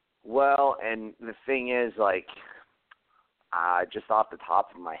 Well, and the thing is, like, just off the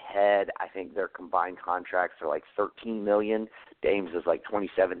top of my head, I think their combined contracts are like $13 million. Dame's is like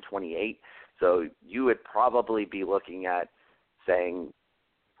 27, 28. So you would probably be looking at saying,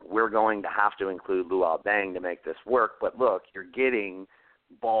 we're going to have to include Luol Deng to make this work. But look, you're getting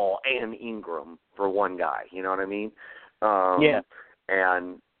Ball and Ingram for one guy. You know what I mean? Yeah.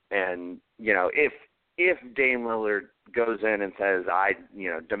 And you know, if Dame Lillard goes in and says, I,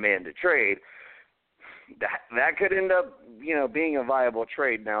 demand a trade, that could end up, being a viable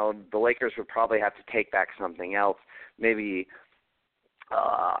trade. Now, the Lakers would probably have to take back something else. Maybe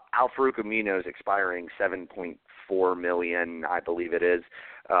Al-Farouq Amino is expiring $7.4 million, I believe it is.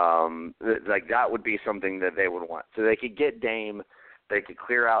 Like, that would be something that they would want. So they could get Dame, they could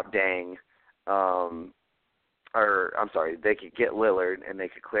clear out Deng, they could get Lillard, and they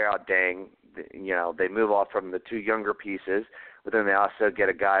could clear out Deng. They move off from the two younger pieces, but then they also get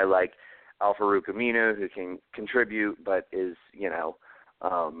a guy like Al-Farouq Amino who can contribute but is,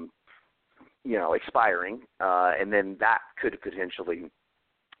 expiring, and then that could potentially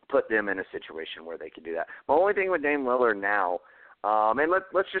put them in a situation where they could do that. The only thing with Dame Lillard now, and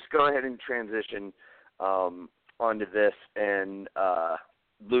let's just go ahead and transition onto this, and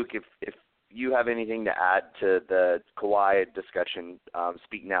Luke, if you have anything to add to the Kawhi discussion,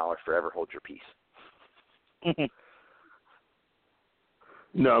 speak now or forever hold your peace.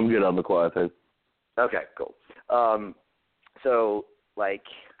 No, I'm good on the Kawhi thing. Okay, cool. So,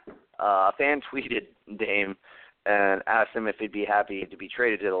 a fan tweeted Dame and asked him if he'd be happy to be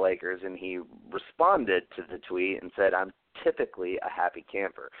traded to the Lakers, and he responded to the tweet and said, I'm typically a happy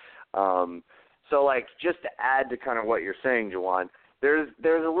camper. So, just to add to kind of what you're saying, Juwan, There's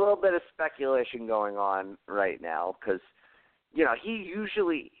a little bit of speculation going on right now because,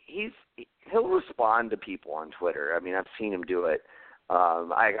 he'll respond to people on Twitter. I mean, I've seen him do it.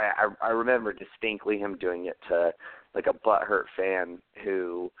 I remember distinctly him doing it to like a butthurt fan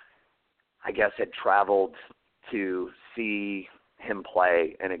who I guess had traveled to see him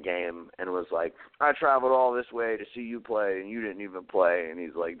play in a game and was like, I traveled all this way to see you play and you didn't even play. And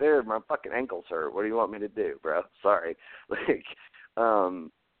he's like, there, my fucking ankles hurt. What do you want me to do, bro? Sorry.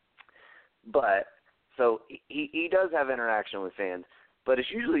 But so he does have interaction with fans, but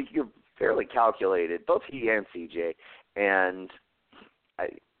it's usually fairly calculated, both he and CJ. And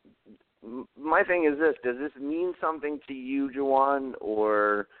my thing is this: does this mean something to you, Juwan,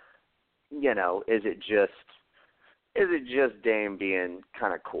 or is it just Dame being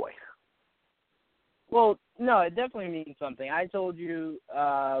kind of coy? Well, no, it definitely means something. I told you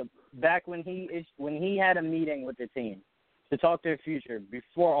back when he had a meeting with the team to talk their future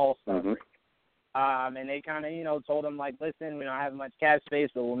before All-Star break. And they kind of, told him, listen, we don't have much cap space,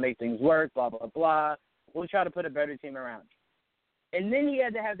 but we'll make things work, blah, blah, blah. We'll try to put a better team around you. And then he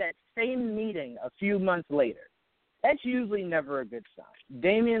had to have that same meeting a few months later. That's usually never a good sign.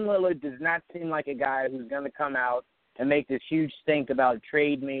 Damian Lillard does not seem like a guy who's going to come out and make this huge stink about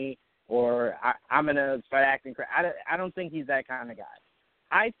trade me or I'm going to start acting crazy. I don't think he's that kind of guy.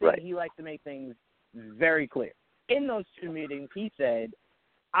 I think he likes to make things very clear. In those two meetings, he said,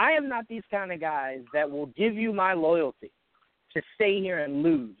 I am not these kind of guys that will give you my loyalty to stay here and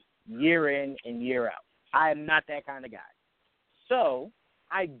lose year in and year out. I am not that kind of guy. So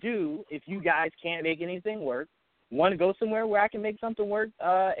I do, if you guys can't make anything work, want to go somewhere where I can make something work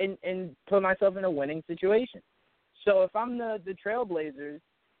and put myself in a winning situation. So if I'm the Trailblazers,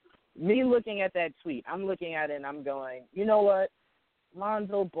 me looking at that tweet, I'm looking at it and I'm going, you know what?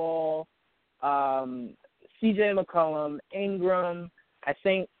 Lonzo Ball, C.J. McCollum, Ingram, I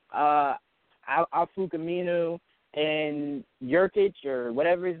think Al-Farouq Aminu, and Nurkic or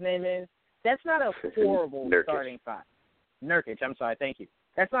whatever his name is, that's not a horrible starting five. Nurkic, I'm sorry, thank you.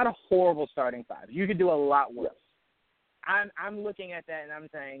 That's not a horrible starting five. You could do a lot worse. I'm looking at that and I'm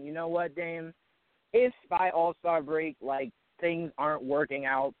saying, you know what, Dame? If by All-Star break, like, things aren't working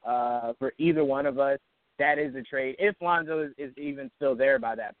out for either one of us, that is a trade. If Lonzo is even still there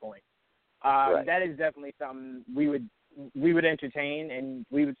by that point, that is definitely something we would entertain, and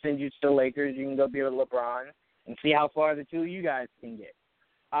we would send you to the Lakers. You can go be with LeBron and see how far the two of you guys can get.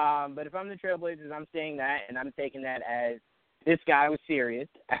 But if I'm the Trailblazers, I'm saying that, and I'm taking that as this guy was serious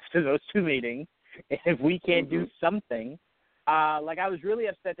after those two meetings. And if we can't do something, like I was really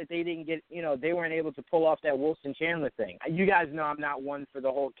upset that they didn't get, they weren't able to pull off that Wilson Chandler thing. You guys know I'm not one for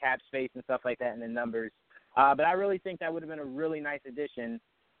the whole cap space and stuff like that and the numbers. But I really think that would have been a really nice addition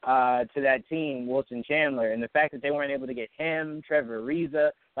to that team, Wilson Chandler. And the fact that they weren't able to get him, Trevor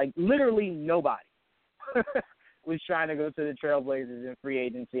Ariza, like literally nobody was trying to go to the Trailblazers in free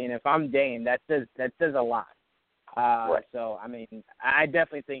agency. And if I'm Dame, that says a lot. So, I mean, I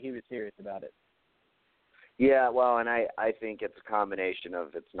definitely think he was serious about it. Yeah, well, and I think it's a combination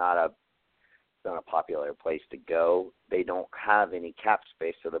of it's not a popular place to go. They don't have any cap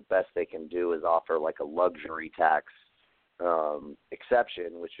space, so the best they can do is offer like a luxury tax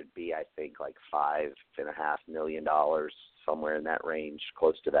exception, which would be, I think, like $5.5 million, somewhere in that range,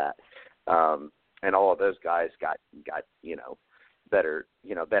 close to that. And all of those guys got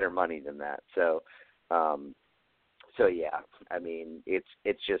better money than that. So yeah, I mean, it's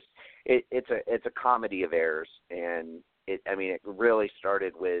a comedy of errors, and it really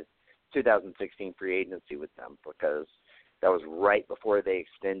started with 2016 free agency with them, because that was right before they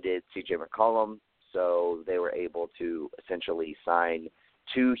extended C.J. McCollum, so they were able to essentially sign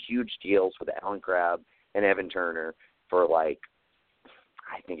two huge deals with Allen Crabbe and Evan Turner for I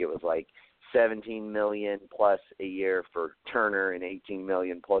think it was $17 million plus a year for Turner and $18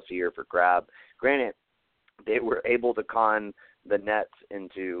 million plus a year for Crabbe. Granted, they were able to con the Nets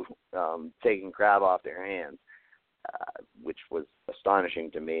into taking Crabbe off their hands, which was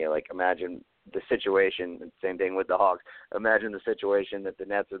astonishing to me. Imagine the situation, and same thing with the Hawks. Imagine the situation that the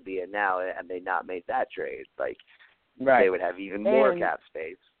Nets would be in now, and they not made that trade. They would have even more cap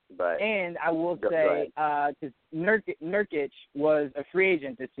space. And I will say, because Nurkic was a free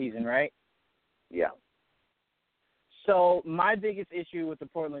agent this season, right? Yeah. So my biggest issue with the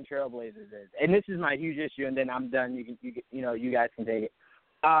Portland Trailblazers is, and this is my huge issue, and then I'm done. You guys can take it.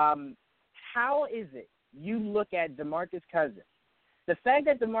 How is it you look at DeMarcus Cousins? The fact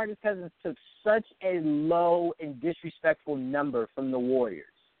that DeMarcus Cousins took such a low and disrespectful number from the Warriors.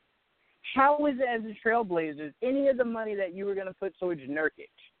 How is it, as the Trailblazers, any of the money that you were going to put towards Nurkic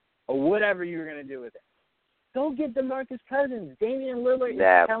or whatever you were going to do with it, go get DeMarcus Cousins. Damian Lillard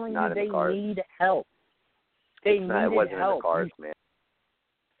is telling you they need help. It wasn't in the cards, man.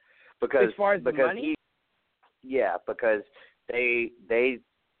 Because as far as the money? Because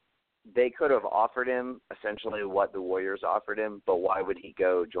they could have offered him essentially what the Warriors offered him, but why would he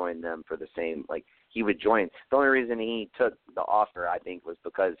go join them for the same? He would join. The only reason he took the offer, I think, was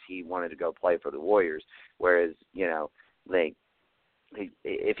because he wanted to go play for the Warriors. Whereas,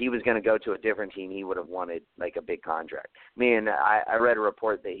 if he was going to go to a different team, he would have wanted a big contract. I read a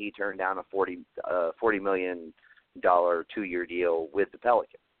report that he turned down a $40 million 2-year deal with the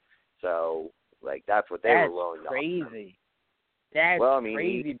Pelicans. So that's what they were willing to offer. That's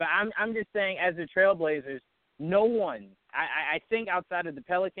crazy. But I'm just saying, as the Trailblazers, no one, I think outside of the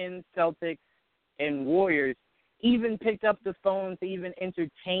Pelicans, Celtics, and Warriors, even picked up the phone to even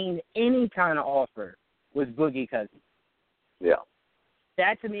entertain any kind of offer with Boogie Cousins. Yeah.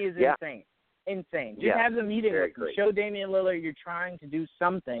 That to me is insane. Insane. Just have the meeting with him. Show Damian Lillard you're trying to do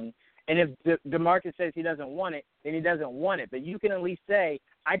something. And if DeMarcus says he doesn't want it, then he doesn't want it. But you can at least say,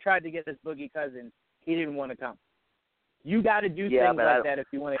 I tried to get this Boogie Cousins. He didn't want to come. You got to do things like that if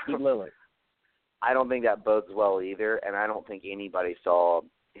you want to keep Lillard. I don't think that bodes well either, and I don't think anybody saw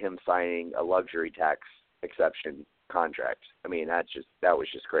him signing a luxury tax exception contract. That was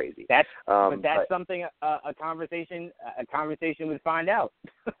just crazy. That's something a conversation would find out.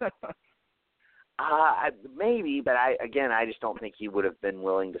 Maybe, but I just don't think he would have been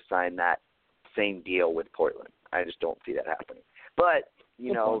willing to sign that same deal with Portland. I just don't see that happening. But,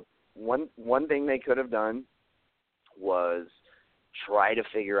 you know, one thing they could have done was try to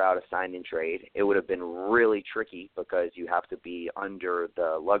figure out a sign and trade. It would have been really tricky because you have to be under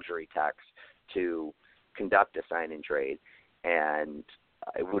the luxury tax to conduct a sign and trade, and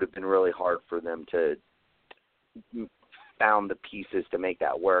it would have been really hard for them to found the pieces to make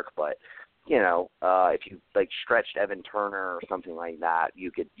that work. But you know, if you like stretched Evan Turner or something like that,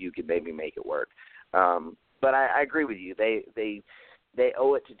 you could maybe make it work. But I agree with you. They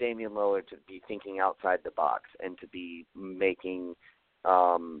owe it to Damian Lillard to be thinking outside the box and to be making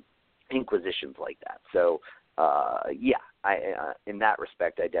inquisitions like that. So in that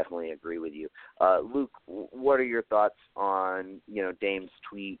respect, I definitely agree with you. Luke, what are your thoughts on, you know, Dame's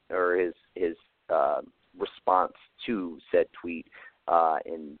tweet or his response to said tweet?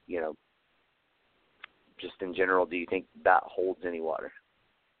 And, you know, just in general, do you think that holds any water?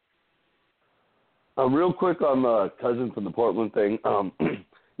 Real quick on Cousins and the Portland thing.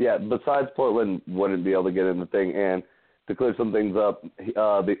 Yeah, besides Portland wouldn't be able to get in the thing, and to clear some things up,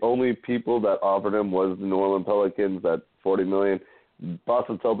 the only people that offered him was the New Orleans Pelicans at $40 million.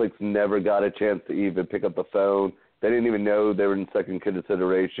 Boston Celtics never got a chance to even pick up the phone. They didn't even know they were in second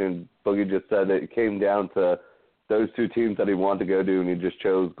consideration. Boogie just said that it came down to those two teams that he wanted to go to, and he just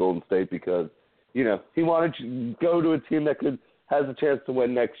chose Golden State because, you know, he wanted to go to a team that has a chance to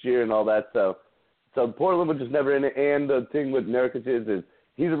win next year and all that. So Portland was just never in it. And the thing with Nurkic is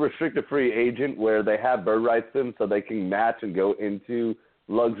he's a restricted free agent where they have bird rights to him so they can match and go into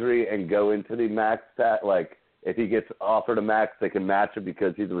luxury and go into the max stat. Like, if he gets offered a max, they can match it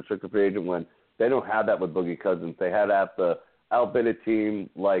because he's a restricted free agent when they don't have that with Boogie Cousins. They had to have to outbid a team.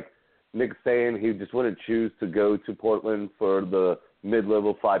 Like Nick's saying, he just wouldn't choose to go to Portland for the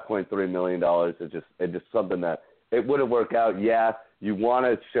mid-level $5.3 million. It's just something that it wouldn't work out. Yeah, you want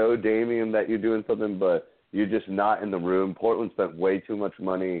to show Damian that you're doing something, but you're just not in the room. Portland spent way too much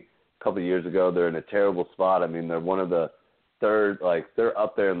money a couple of years ago. They're in a terrible spot. I mean, they're one of the third, like, they're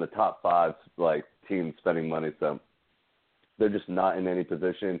up there in the top five, like, teams spending money. So they're just not in any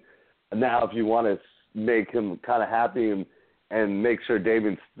position. And now if you want to make him kind of happy and make sure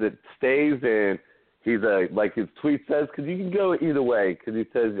Damian stays in, he's like his tweet says, because you can go either way, because he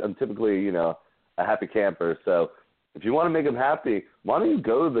says, I'm typically, you know, a happy camper. So if you want to make him happy, why don't you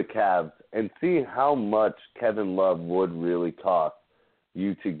go to the Cavs and see how much Kevin Love would really cost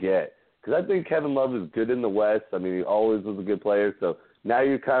you to get? Because I think Kevin Love is good in the West. I mean, he always was a good player. So now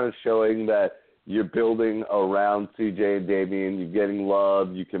you're kind of showing that you're building around CJ and Damian. You're getting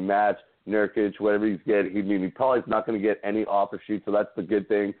Love. You can match Nurkic, whatever he's getting. I mean, he probably is not going to get any offer sheet, so that's the good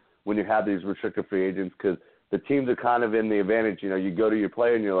thing when you have these restricted free agents, because the teams are kind of in the advantage. You know, you go to your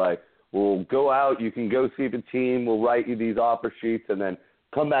player and you're like, well, go out. You can go see the team. We'll write you these offer sheets and then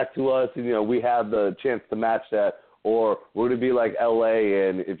come back to us, and, you know, we have the chance to match that. Or we're going to be like L.A.,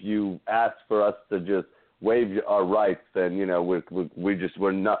 and if you ask for us to just waive our rights, then, you know, we're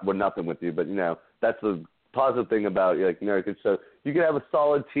nothing with you. But, you know, that's the positive thing about, like, Nurkic. So you can have a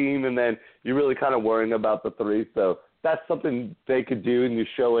solid team, and then you're really kind of worrying about the three. So that's something they could do, and you're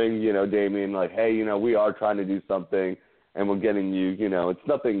showing, you know, Damian, like, hey, you know, we are trying to do something, and we're getting you, you know, it's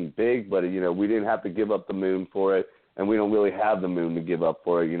nothing big, but, you know, we didn't have to give up the moon for it, and we don't really have the moon to give up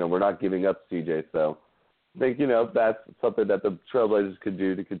for it. You know, we're not giving up CJ. So I think, you know, that's something that the Trailblazers could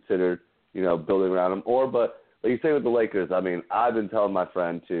do to consider, you know, building around him. But like you say with the Lakers, I mean, I've been telling my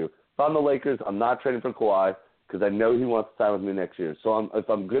friend, too, if I'm the Lakers, I'm not trading for Kawhi because I know he wants to sign with me next year. So if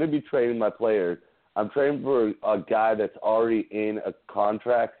I'm going to be trading my players, I'm trading for a guy that's already in a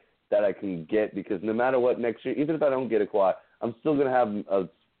contract that I can get, because no matter what next year, even if I don't get a Kawhi, I'm still going to have a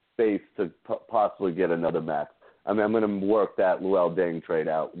space to possibly get another max. I mean, I'm going to work that Luol Deng trade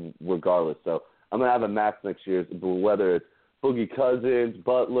out regardless. So I'm going to have a max next year, whether it's Boogie Cousins,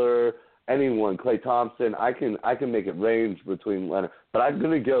 Butler, anyone, Klay Thompson. I can make it range between Leonard. But I'm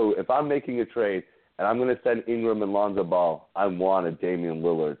going to go, if I'm making a trade and I'm going to send Ingram and Lonzo Ball, I want a Damian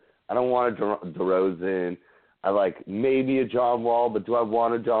Lillard. I don't want a DeRozan. I like maybe a John Wall, but do I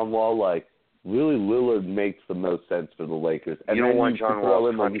want a John Wall? Like, really, Lillard makes the most sense for the Lakers. And you don't want John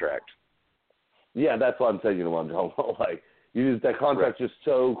Wall's contract. Yeah, that's why I'm saying you don't want John Wall. Like, that contract's just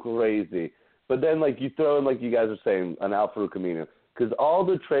so crazy. But then, like, you throw in, like you guys are saying, an Al-Farouq Aminu. Because all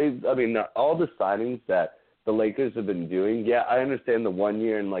the trades, I mean, all the signings that the Lakers have been doing, yeah, I understand the 1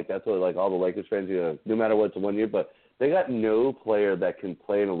 year, and, like, that's what, like, all the Lakers fans, you know, no matter what, it's a 1 year, but they got no player that can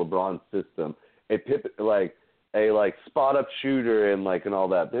play in a LeBron system. A spot-up shooter and all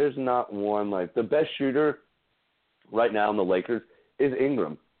that. There's not one. Like, the best shooter right now in the Lakers is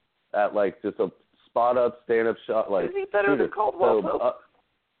Ingram at, like, just a spot-up, stand-up shot. Like, is he better than Caldwell?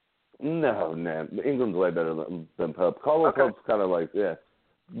 No, man. Ingram's way better than Pope. Caldwell Okay. Pope's kind of like, yeah.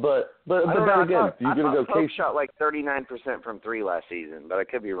 But I don't then know, again, if you're going to go Pope Case, shot like 39% from three last season, but I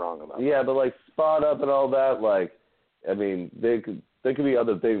could be wrong about that. yeah, but like spot up and all that, like, I mean, they could be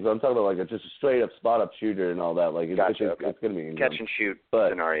other things. I'm talking about like just a straight up spot up shooter and all that. Like, Gotcha, it's going to be Ingram. Catch and shoot But,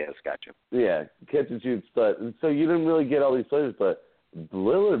 scenarios. Gotcha. yeah, catch and shoots. But so you didn't really get all these players, but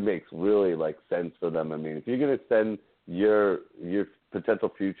Lillard makes really like sense for them. I mean, if you're going to send your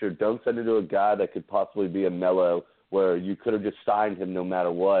potential future, don't send it to a guy that could possibly be a Melo, where you could have just signed him no matter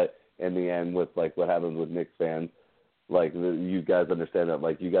what. In the end, with like what happened with Knicks fans, like you guys understand that,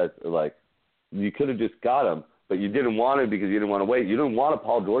 like you guys like you could have just got him, but you didn't want it because you didn't want to wait. You didn't want a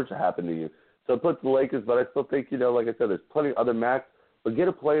Paul George to happen to you, so it puts the Lakers. But I still think, like I said, there's plenty of other max. But get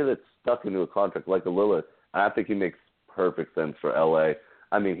a player that's stuck into a contract like a Lillard, and I think he makes perfect sense for LA.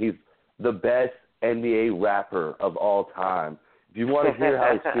 I mean, he's the best NBA rapper of all time. If you want to hear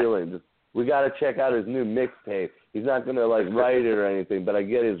how he's feeling, we got to check out his new mixtape. He's not going to, like, write it or anything, but I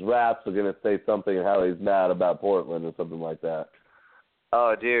get his raps are going to say something how he's mad about Portland or something like that.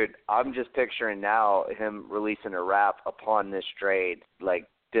 Oh, dude, I'm just picturing now him releasing a rap upon this trade, like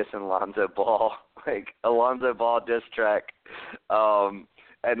dissing Lonzo Ball, like a Lonzo Ball diss track,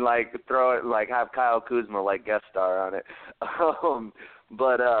 and like throw it, like have Kyle Kuzma like guest star on it.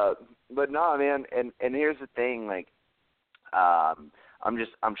 But no, man, and here's the thing, like,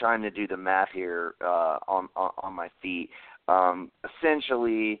 I'm trying to do the math here on my feet.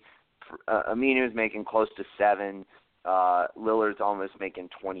 Essentially, Aminu is making close to 7. Lillard's almost making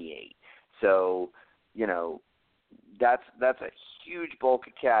 28. So, that's a huge bulk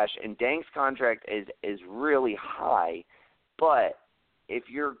of cash. And Dang's contract is really high, but if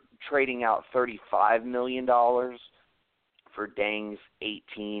you're trading out $35 million for Dang's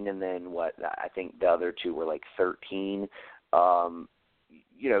 18, and then I think the other two were like 13.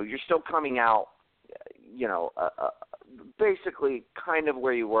 You're still coming out, basically kind of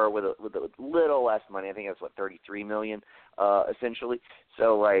where you were with a little less money. I think that's $33 million, essentially.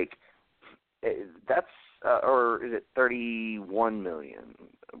 So like, that's or is it $31 million?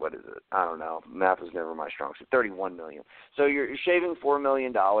 What is it? I don't know. Math was never my strong suit. $31 million. So you're shaving $4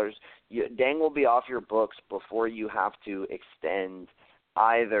 million. Dang will be off your books before you have to extend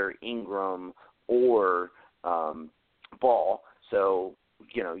either Ingram or Ball. So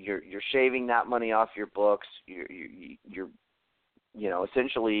you're shaving that money off your books. You're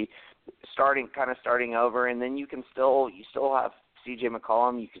essentially starting over, and then you still have C.J.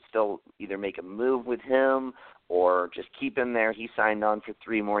 McCollum. You could still either make a move with him or just keep him there. He signed on for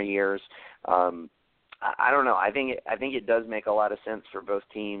 3 more years. I don't know. I think it does make a lot of sense for both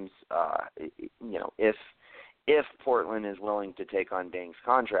teams. If Portland is willing to take on Dang's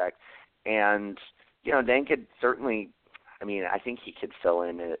contract, and Dang could certainly. I mean, I think he could fill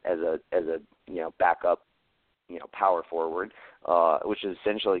in as a backup, power forward, which is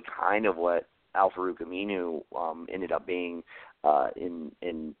essentially kind of what Al-Farouq Aminu ended up being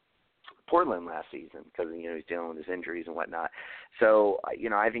in Portland last season, because he's dealing with his injuries and whatnot. So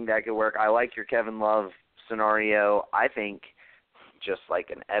I think that could work. I like your Kevin Love scenario. I think just like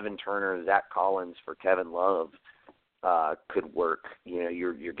an Evan Turner, Zach Collins for Kevin Love could work.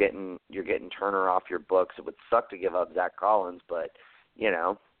 You're getting Turner off your books. It would suck to give up Zach Collins, but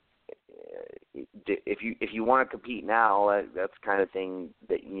if you want to compete now, that's the kind of thing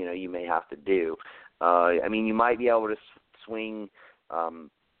that you may have to do. I mean, you might be able to swing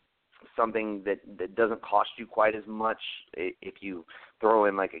something that doesn't cost you quite as much if you throw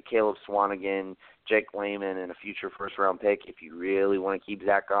in like a Caleb Swanigan, Jake Layman, and a future first-round pick if you really want to keep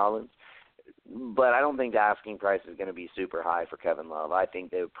Zach Collins. But I don't think the asking price is going to be super high for Kevin Love. I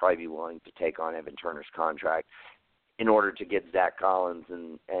think they would probably be willing to take on Evan Turner's contract in order to get Zach Collins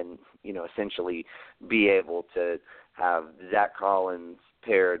and essentially be able to have Zach Collins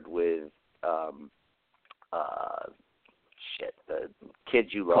paired with the kids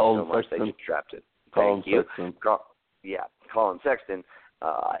you love Colin so much Sexton. They just drafted. Colin Thank you. Sexton. Colin Sexton.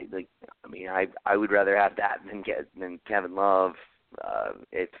 I would rather have that than Kevin Love.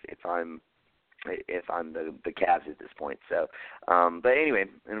 If I'm the Cavs at this point. So, but anyway,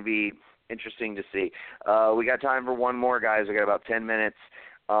 it'll be interesting to see. We got time for one more, guys. We got about 10 minutes.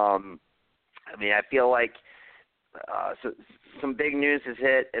 I feel like some big news has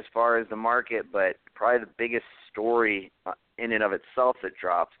hit as far as the market, but probably the biggest story in and of itself that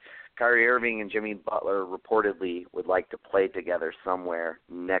dropped. Kyrie Irving and Jimmy Butler reportedly would like to play together somewhere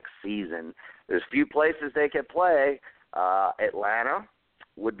next season. There's few places they could play. Atlanta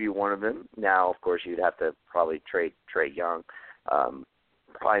would be one of them. Now, of course, you'd have to probably trade Trae Young.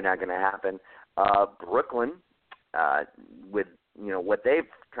 Probably not going to happen. Brooklyn, with what they've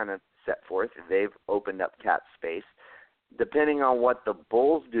kind of set forth. They've opened up cap space. Depending on what the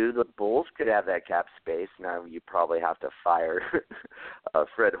Bulls do, the Bulls could have that cap space. Now, you probably have to fire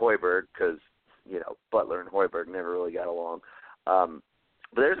Fred Hoiberg because, Butler and Hoiberg never really got along. But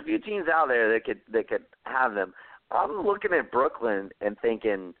there's a few teams out there that could have them. I'm looking at Brooklyn and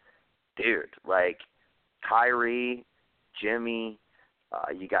thinking, dude, like Kyrie, Jimmy,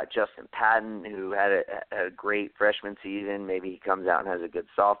 you got Justin Patton, who had a great freshman season. Maybe he comes out and has a good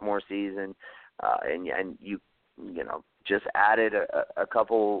sophomore season, and you just added a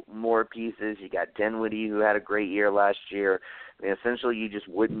couple more pieces. You got Dinwiddie, who had a great year last year. I mean, essentially, you just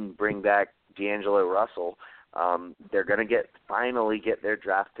wouldn't bring back D'Angelo Russell. They're going to finally get their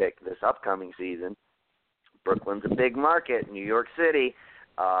draft pick this upcoming season. Brooklyn's a big market. New York City,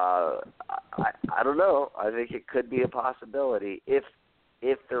 I don't know. I think it could be a possibility if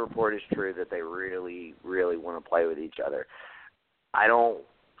the report is true that they really, really want to play with each other. I don't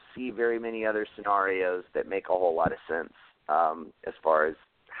see very many other scenarios that make a whole lot of sense as far as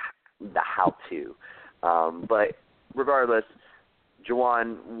the how-to. But regardless,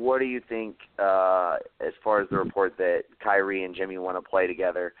 Juwan, what do you think as far as the report that Kyrie and Jimmy want to play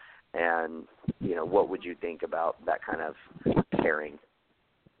together, and what would you think about that kind of pairing?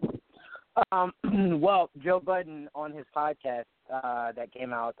 Well, Joe Budden on his podcast that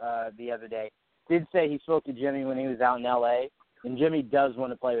came out the other day did say he spoke to Jimmy when he was out in L.A., and Jimmy does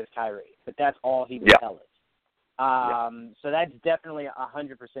want to play with Kyrie, but that's all he would tell us. So that's definitely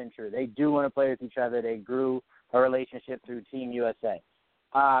 100% true. They do want to play with each other. They grew a relationship through Team USA.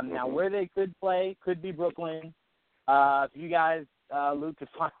 Now, where they could play could be Brooklyn. If you guys, Luke, could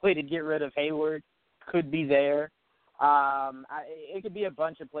find a way to get rid of Hayward, could be there. It could be a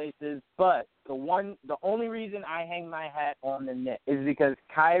bunch of places, but the only reason I hang my hat on the Knicks is because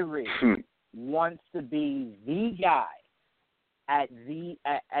Kyrie wants to be the guy at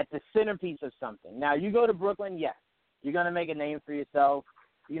the centerpiece of something. Now, you go to Brooklyn, yes, you're going to make a name for yourself.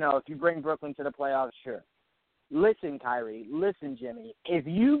 If you bring Brooklyn to the playoffs, sure. Listen, Kyrie, listen, Jimmy, if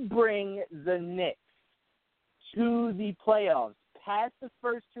you bring the Knicks to the playoffs, past the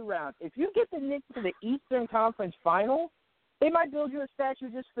first two rounds, if you get the Knicks to the Eastern Conference Finals, they might build you a statue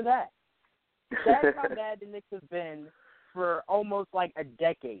just for that. That's how bad the Knicks have been for almost like a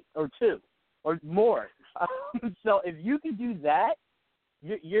decade or two or more. So if you could do that,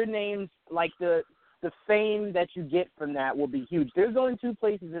 your name's like the fame that you get from that will be huge. There's only two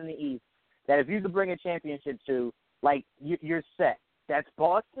places in the East that if you could bring a championship to, like, you're set. That's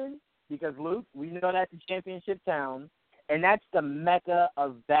Boston, because, Luke, we know that's a championship town, and that's the mecca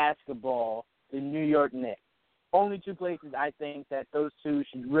of basketball, the New York Knicks. Only two places I think that those two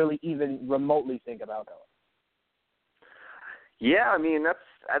should really even remotely think about going. Yeah, I mean,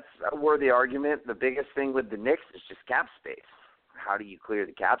 that's a worthy argument. The biggest thing with the Knicks is just cap space. How do you clear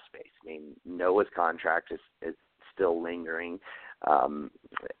the cap space? I mean, Noah's contract is still lingering.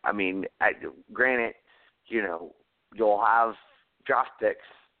 I mean, granted, you'll have draft picks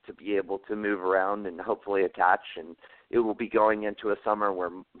to be able to move around and hopefully attach, and it will be going into a summer where,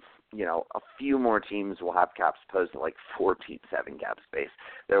 a few more teams will have caps opposed to like 4 teams having cap space.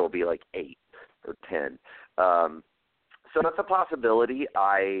 There will be like 8 or 10. So that's a possibility.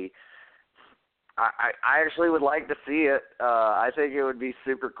 I actually would like to see it. I think it would be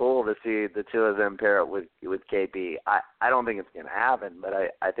super cool to see the two of them pair up with KP. I don't think it's going to happen, but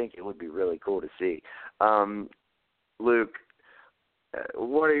I think it would be really cool to see. Luke,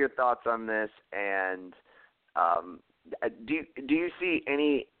 what are your thoughts on this? And do you see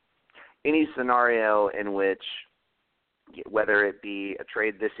any scenario in which, whether it be a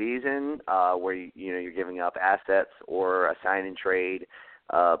trade this season where you're giving up assets, or a sign and trade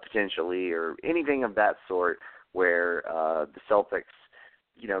potentially, or anything of that sort, where the Celtics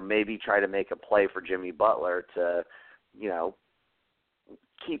maybe try to make a play for Jimmy Butler to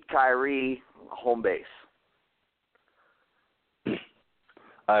keep Kyrie home base?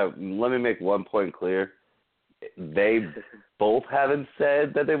 Let me make one point clear. They both haven't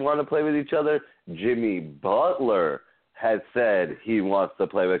said that they want to play with each other. Jimmy Butler has said he wants to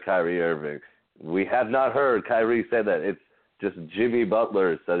play with Kyrie Irving. We have not heard Kyrie say that. It's just Jimmy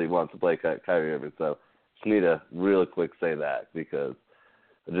Butler said he wants to play Kyrie Irving. So just need to really quick say that, because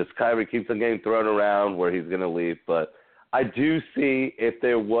just Kyrie keeps on getting thrown around where he's going to leave. But I do see, if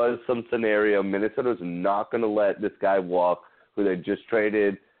there was some scenario, Minnesota's not going to let this guy walk, who they just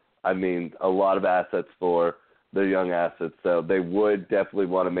traded, a lot of assets for, their young assets. So they would definitely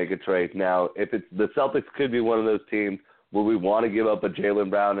want to make a trade. Now, if it's the Celtics, could be one of those teams where we want to give up a Jaylen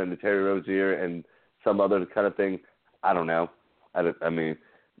Brown and a Terry Rozier and some other kind of thing. I don't know.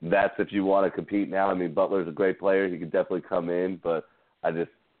 that's if you want to compete now. I mean, Butler's a great player. He could definitely come in, but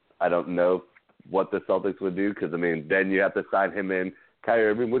I don't know what the Celtics would do because, I mean, then you have to sign him in, Kyrie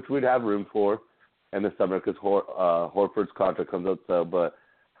Irving, which we'd have room for in the summer because Horford's contract comes up. But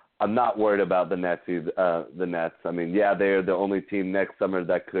I'm not worried about the Nets. The Nets. I mean, yeah, they're the only team next summer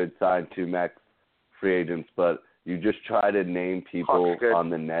that could sign 2 max free agents, but you just try to name people on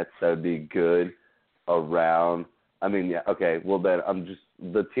the Nets that would be good around. I mean, yeah, okay, well then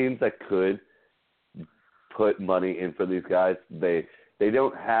the teams that could put money in for these guys, they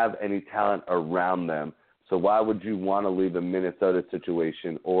don't have any talent around them. So why would you want to leave a Minnesota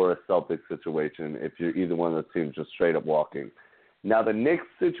situation or a Celtics situation if you're either one of those teams just straight up walking? Now the Knicks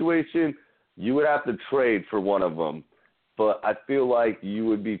situation, you would have to trade for one of them, but I feel like you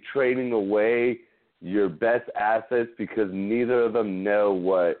would be trading away your best assets because neither of them know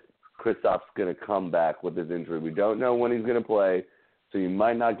what Kristaps going to come back with his injury. We don't know when he's going to play, so you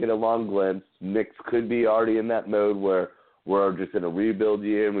might not get a long glimpse. Knicks could be already in that mode where we're just in a rebuild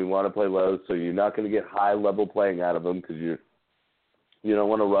year and we want to play low, so you're not going to get high-level playing out of them because you don't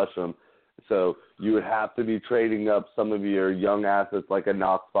want to rush them. So you would have to be trading up some of your young assets like a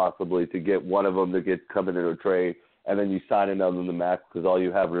Knox possibly to get one of them to get coming into a trade, and then you sign another in the max because all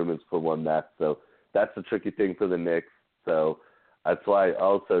you have room is for one max. So that's the tricky thing for the Knicks. So that's why I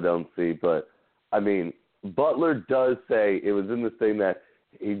also don't see. But, I mean, Butler does say it was in this thing that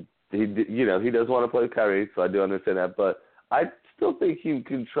he does want to play with Kyrie, so I do understand that. But I still think he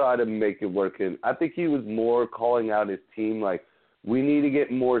can try to make it work. And I think he was more calling out his team like, we need to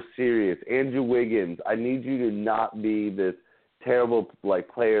get more serious. Andrew Wiggins, I need you to not be this terrible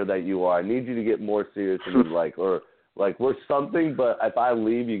player that you are. I need you to get more serious and we're something, but if I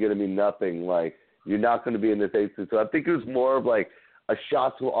leave, you're going to be nothing. Like, you're not going to be in this 8th seed. So I think it was more of like a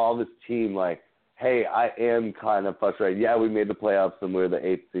shot to all this team, like, hey, I am kind of frustrated. Yeah, we made the playoffs and we're the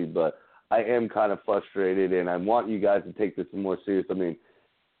 8th seed, but I am kind of frustrated, and I want you guys to take this more serious. I mean,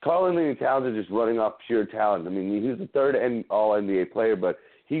 Karl-Anthony Towns is just running off pure talent. I mean, he's the 3rd All-NBA player, but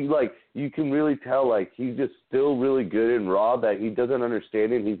he, you can really tell, he's just still really good and raw that he doesn't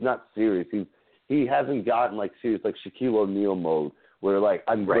understand it. He's not serious. He hasn't gotten, serious, Shaquille O'Neal mode, where,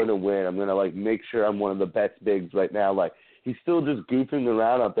 I'm going to win. I'm going to, make sure I'm one of the best bigs right now. He's still just goofing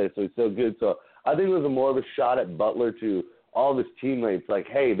around out there, so he's so good. So I think it was more of a shot at Butler to all of his teammates.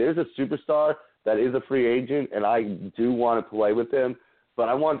 Hey, there's a superstar that is a free agent, and I do want to play with him, but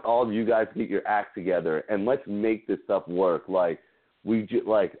I want all of you guys to get your act together, and let's make this stuff work. I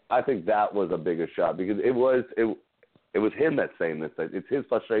think that was a bigger shot because it was him that's saying this. It's his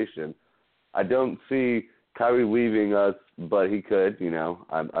frustration. I don't see Kyrie leaving us, but he could.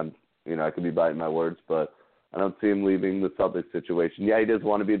 I could be biting my words, but I don't see him leaving the Celtics situation. Yeah, he does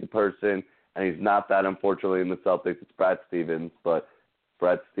want to be the person, and he's not that, unfortunately, in the Celtics. It's Brad Stevens, but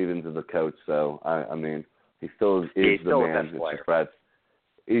Brad Stevens is a coach, so I mean, he still is the man. It's just Brad.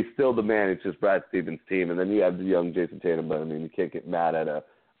 He's still the man. It's just Brad Stevens' team, and then you have the young Jason Tatum. But I mean, you can't get mad at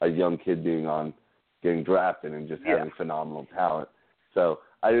a young kid getting drafted and just having phenomenal talent. So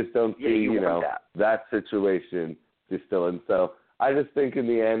I just don't see that situation distilling. So I just think in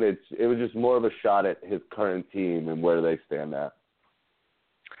the end, it was just more of a shot at his current team and where they stand at.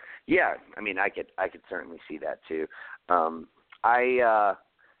 Yeah, I mean, I could certainly see that too. I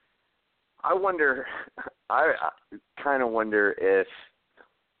wonder. I kind of wonder if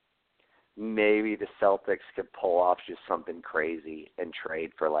maybe the Celtics could pull off just something crazy and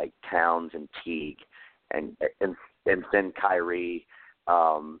trade for Towns and Teague and send Kyrie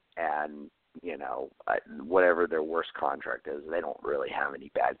and whatever their worst contract is. They don't really have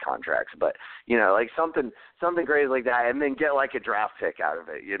any bad contracts, but something crazy like that, and then get a draft pick out of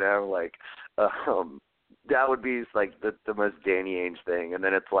it. That would be the most Danny Ainge thing. And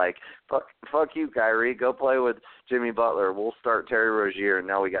then it's fuck you, Kyrie, go play with Jimmy Butler. We'll start Terry Rozier, and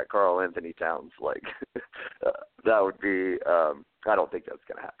now we got Karl-Anthony Towns. That would be. I don't think that's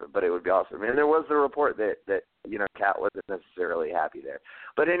going to happen, but it would be awesome. And there was the report that Cat wasn't necessarily happy there.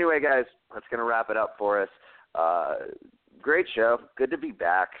 But anyway, guys, that's going to wrap it up for us. Great show. Good to be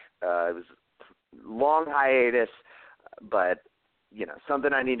back. It was a long hiatus, but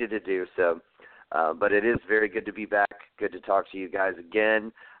something I needed to do. So. But it is very good to be back. Good to talk to you guys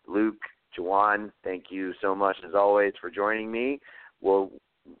again. Luke, Juwan, thank you so much, as always, for joining me.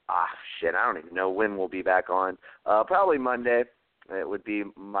 I don't even know when we'll be back on. Probably Monday. It would be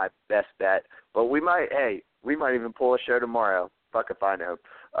my best bet. But we might even pull a show tomorrow. Fuck if I know.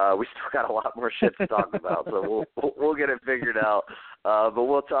 We still got a lot more shit to talk about, so we'll get it figured out. But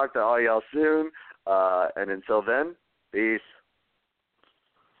we'll talk to all y'all soon. And until then, peace.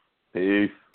 Peace.